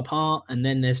that fell apart. And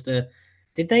then there's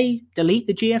did they delete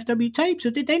the GFW tapes,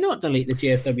 or did they not delete the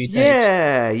GFW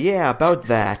tapes? Yeah, about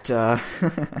that.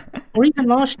 Or even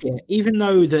last year, even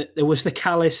though that there was the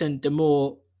Callis and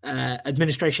D'Amore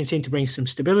administration seemed to bring some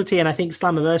stability, and I think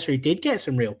Slammiversary did get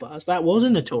some real buzz. That was a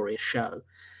notorious show.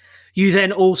 You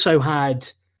then also had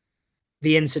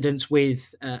the incidents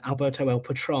with Alberto El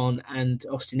Patron and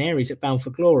Austin Aries at Bound for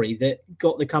Glory that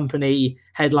got the company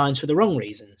headlines for the wrong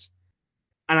reasons.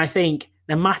 And I think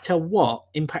no matter what,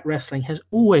 Impact Wrestling has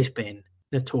always been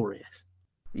notorious.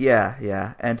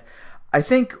 Yeah. And I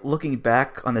think looking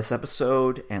back on this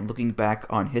episode and looking back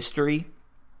on history,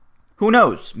 who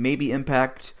knows? Maybe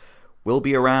Impact will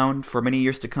be around for many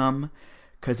years to come,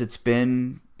 because it's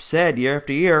been said year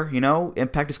after year,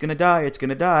 Impact is going to die, it's going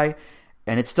to die,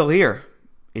 and it's still here.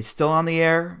 It's still on the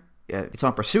air. It's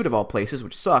on Pursuit of all places,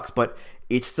 which sucks, but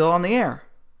it's still on the air.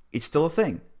 It's still a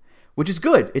thing, which is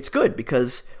good. It's good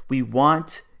because we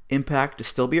want Impact to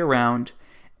still be around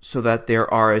so that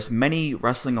there are as many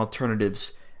wrestling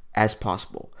alternatives as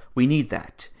possible. We need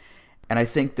that. And I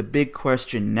think the big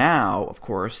question now, of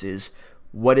course, is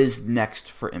what is next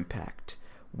for Impact?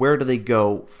 Where do they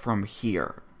go from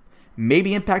here?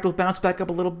 Maybe Impact will bounce back up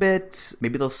a little bit.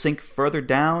 Maybe they'll sink further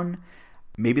down.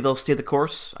 Maybe they'll stay the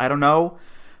course. I don't know.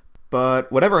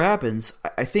 But whatever happens,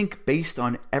 I think based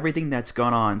on everything that's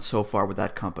gone on so far with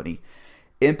that company,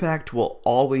 Impact will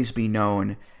always be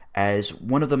known as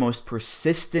one of the most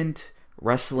persistent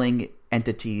wrestling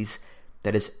entities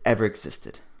that has ever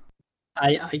existed.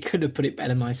 I could have put it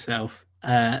better myself.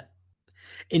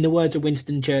 In the words of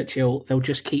Winston Churchill, they'll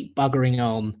just keep buggering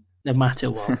on no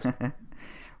matter what.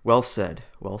 Well said.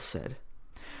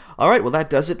 All right, well, that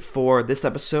does it for this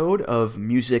episode of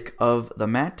Music of the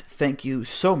Mat. Thank you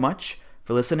so much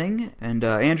for listening. And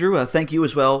Andrew, thank you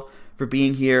as well for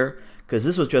being here, because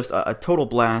this was just a total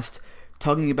blast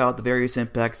talking about the various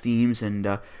Impact themes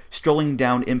and strolling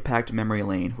down Impact memory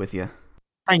lane with you.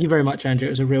 Thank you very much, Andrew.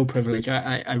 It was a real privilege.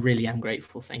 I really am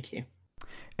grateful. Thank you.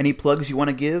 Any plugs you want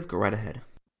to give? Go right ahead.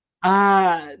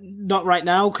 Not right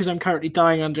now because I'm currently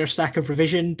dying under a stack of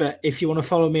revision. But if you want to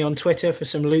follow me on Twitter for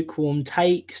some lukewarm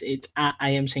takes, it's at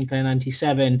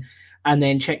amsinclair97, and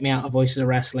then check me out at Voices of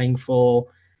Wrestling for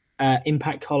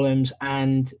Impact columns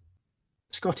and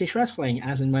Scottish wrestling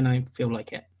as and when I feel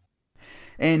like it.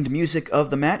 And Music of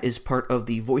the Mat is part of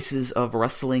the Voices of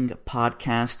Wrestling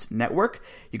podcast network.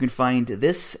 You can find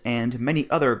this and many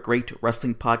other great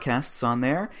wrestling podcasts on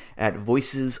there at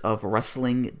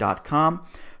voicesofwrestling.com.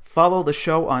 Follow the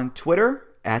show on Twitter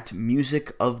at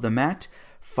Music of the Mat.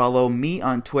 Follow me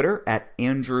on Twitter at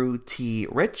Andrew T.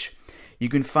 Rich. You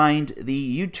can find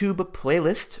the YouTube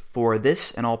playlist for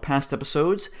this and all past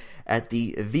episodes at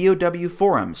the VOW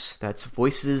forums. That's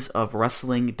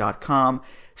voicesofwrestling.com/forum.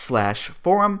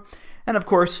 And of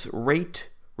course, rate,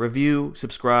 review,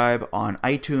 subscribe on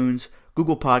iTunes,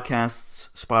 Google Podcasts,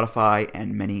 Spotify,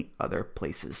 and many other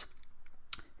places.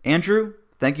 Andrew,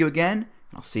 thank you again, and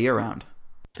I'll see you around.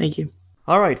 Thank you.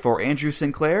 All right, for Andrew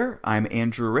Sinclair, I'm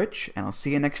Andrew Rich, and I'll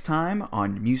see you next time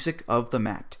on Music of the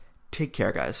Mat. Take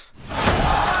care, guys.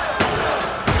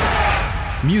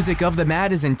 Music of the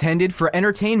Mat is intended for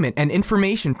entertainment and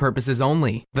information purposes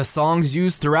only. The songs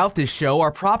used throughout this show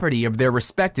are property of their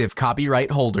respective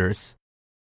copyright holders.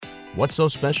 What's so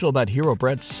special about Hero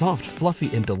Bread's soft,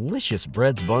 fluffy, and delicious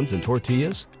breads, buns, and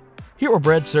tortillas? Hero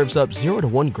Bread serves up 0 to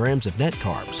 1 grams of net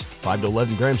carbs, 5 to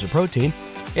 11 grams of protein,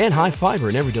 and high fiber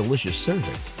in every delicious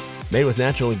serving. Made with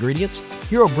natural ingredients,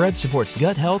 Hero Bread supports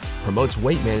gut health, promotes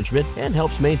weight management, and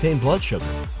helps maintain blood sugar.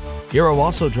 Hero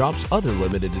also drops other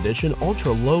limited edition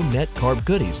ultra-low net carb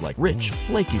goodies like rich,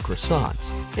 flaky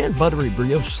croissants and buttery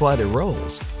brioche slider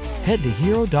rolls. Head to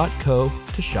hero.co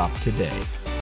to shop today.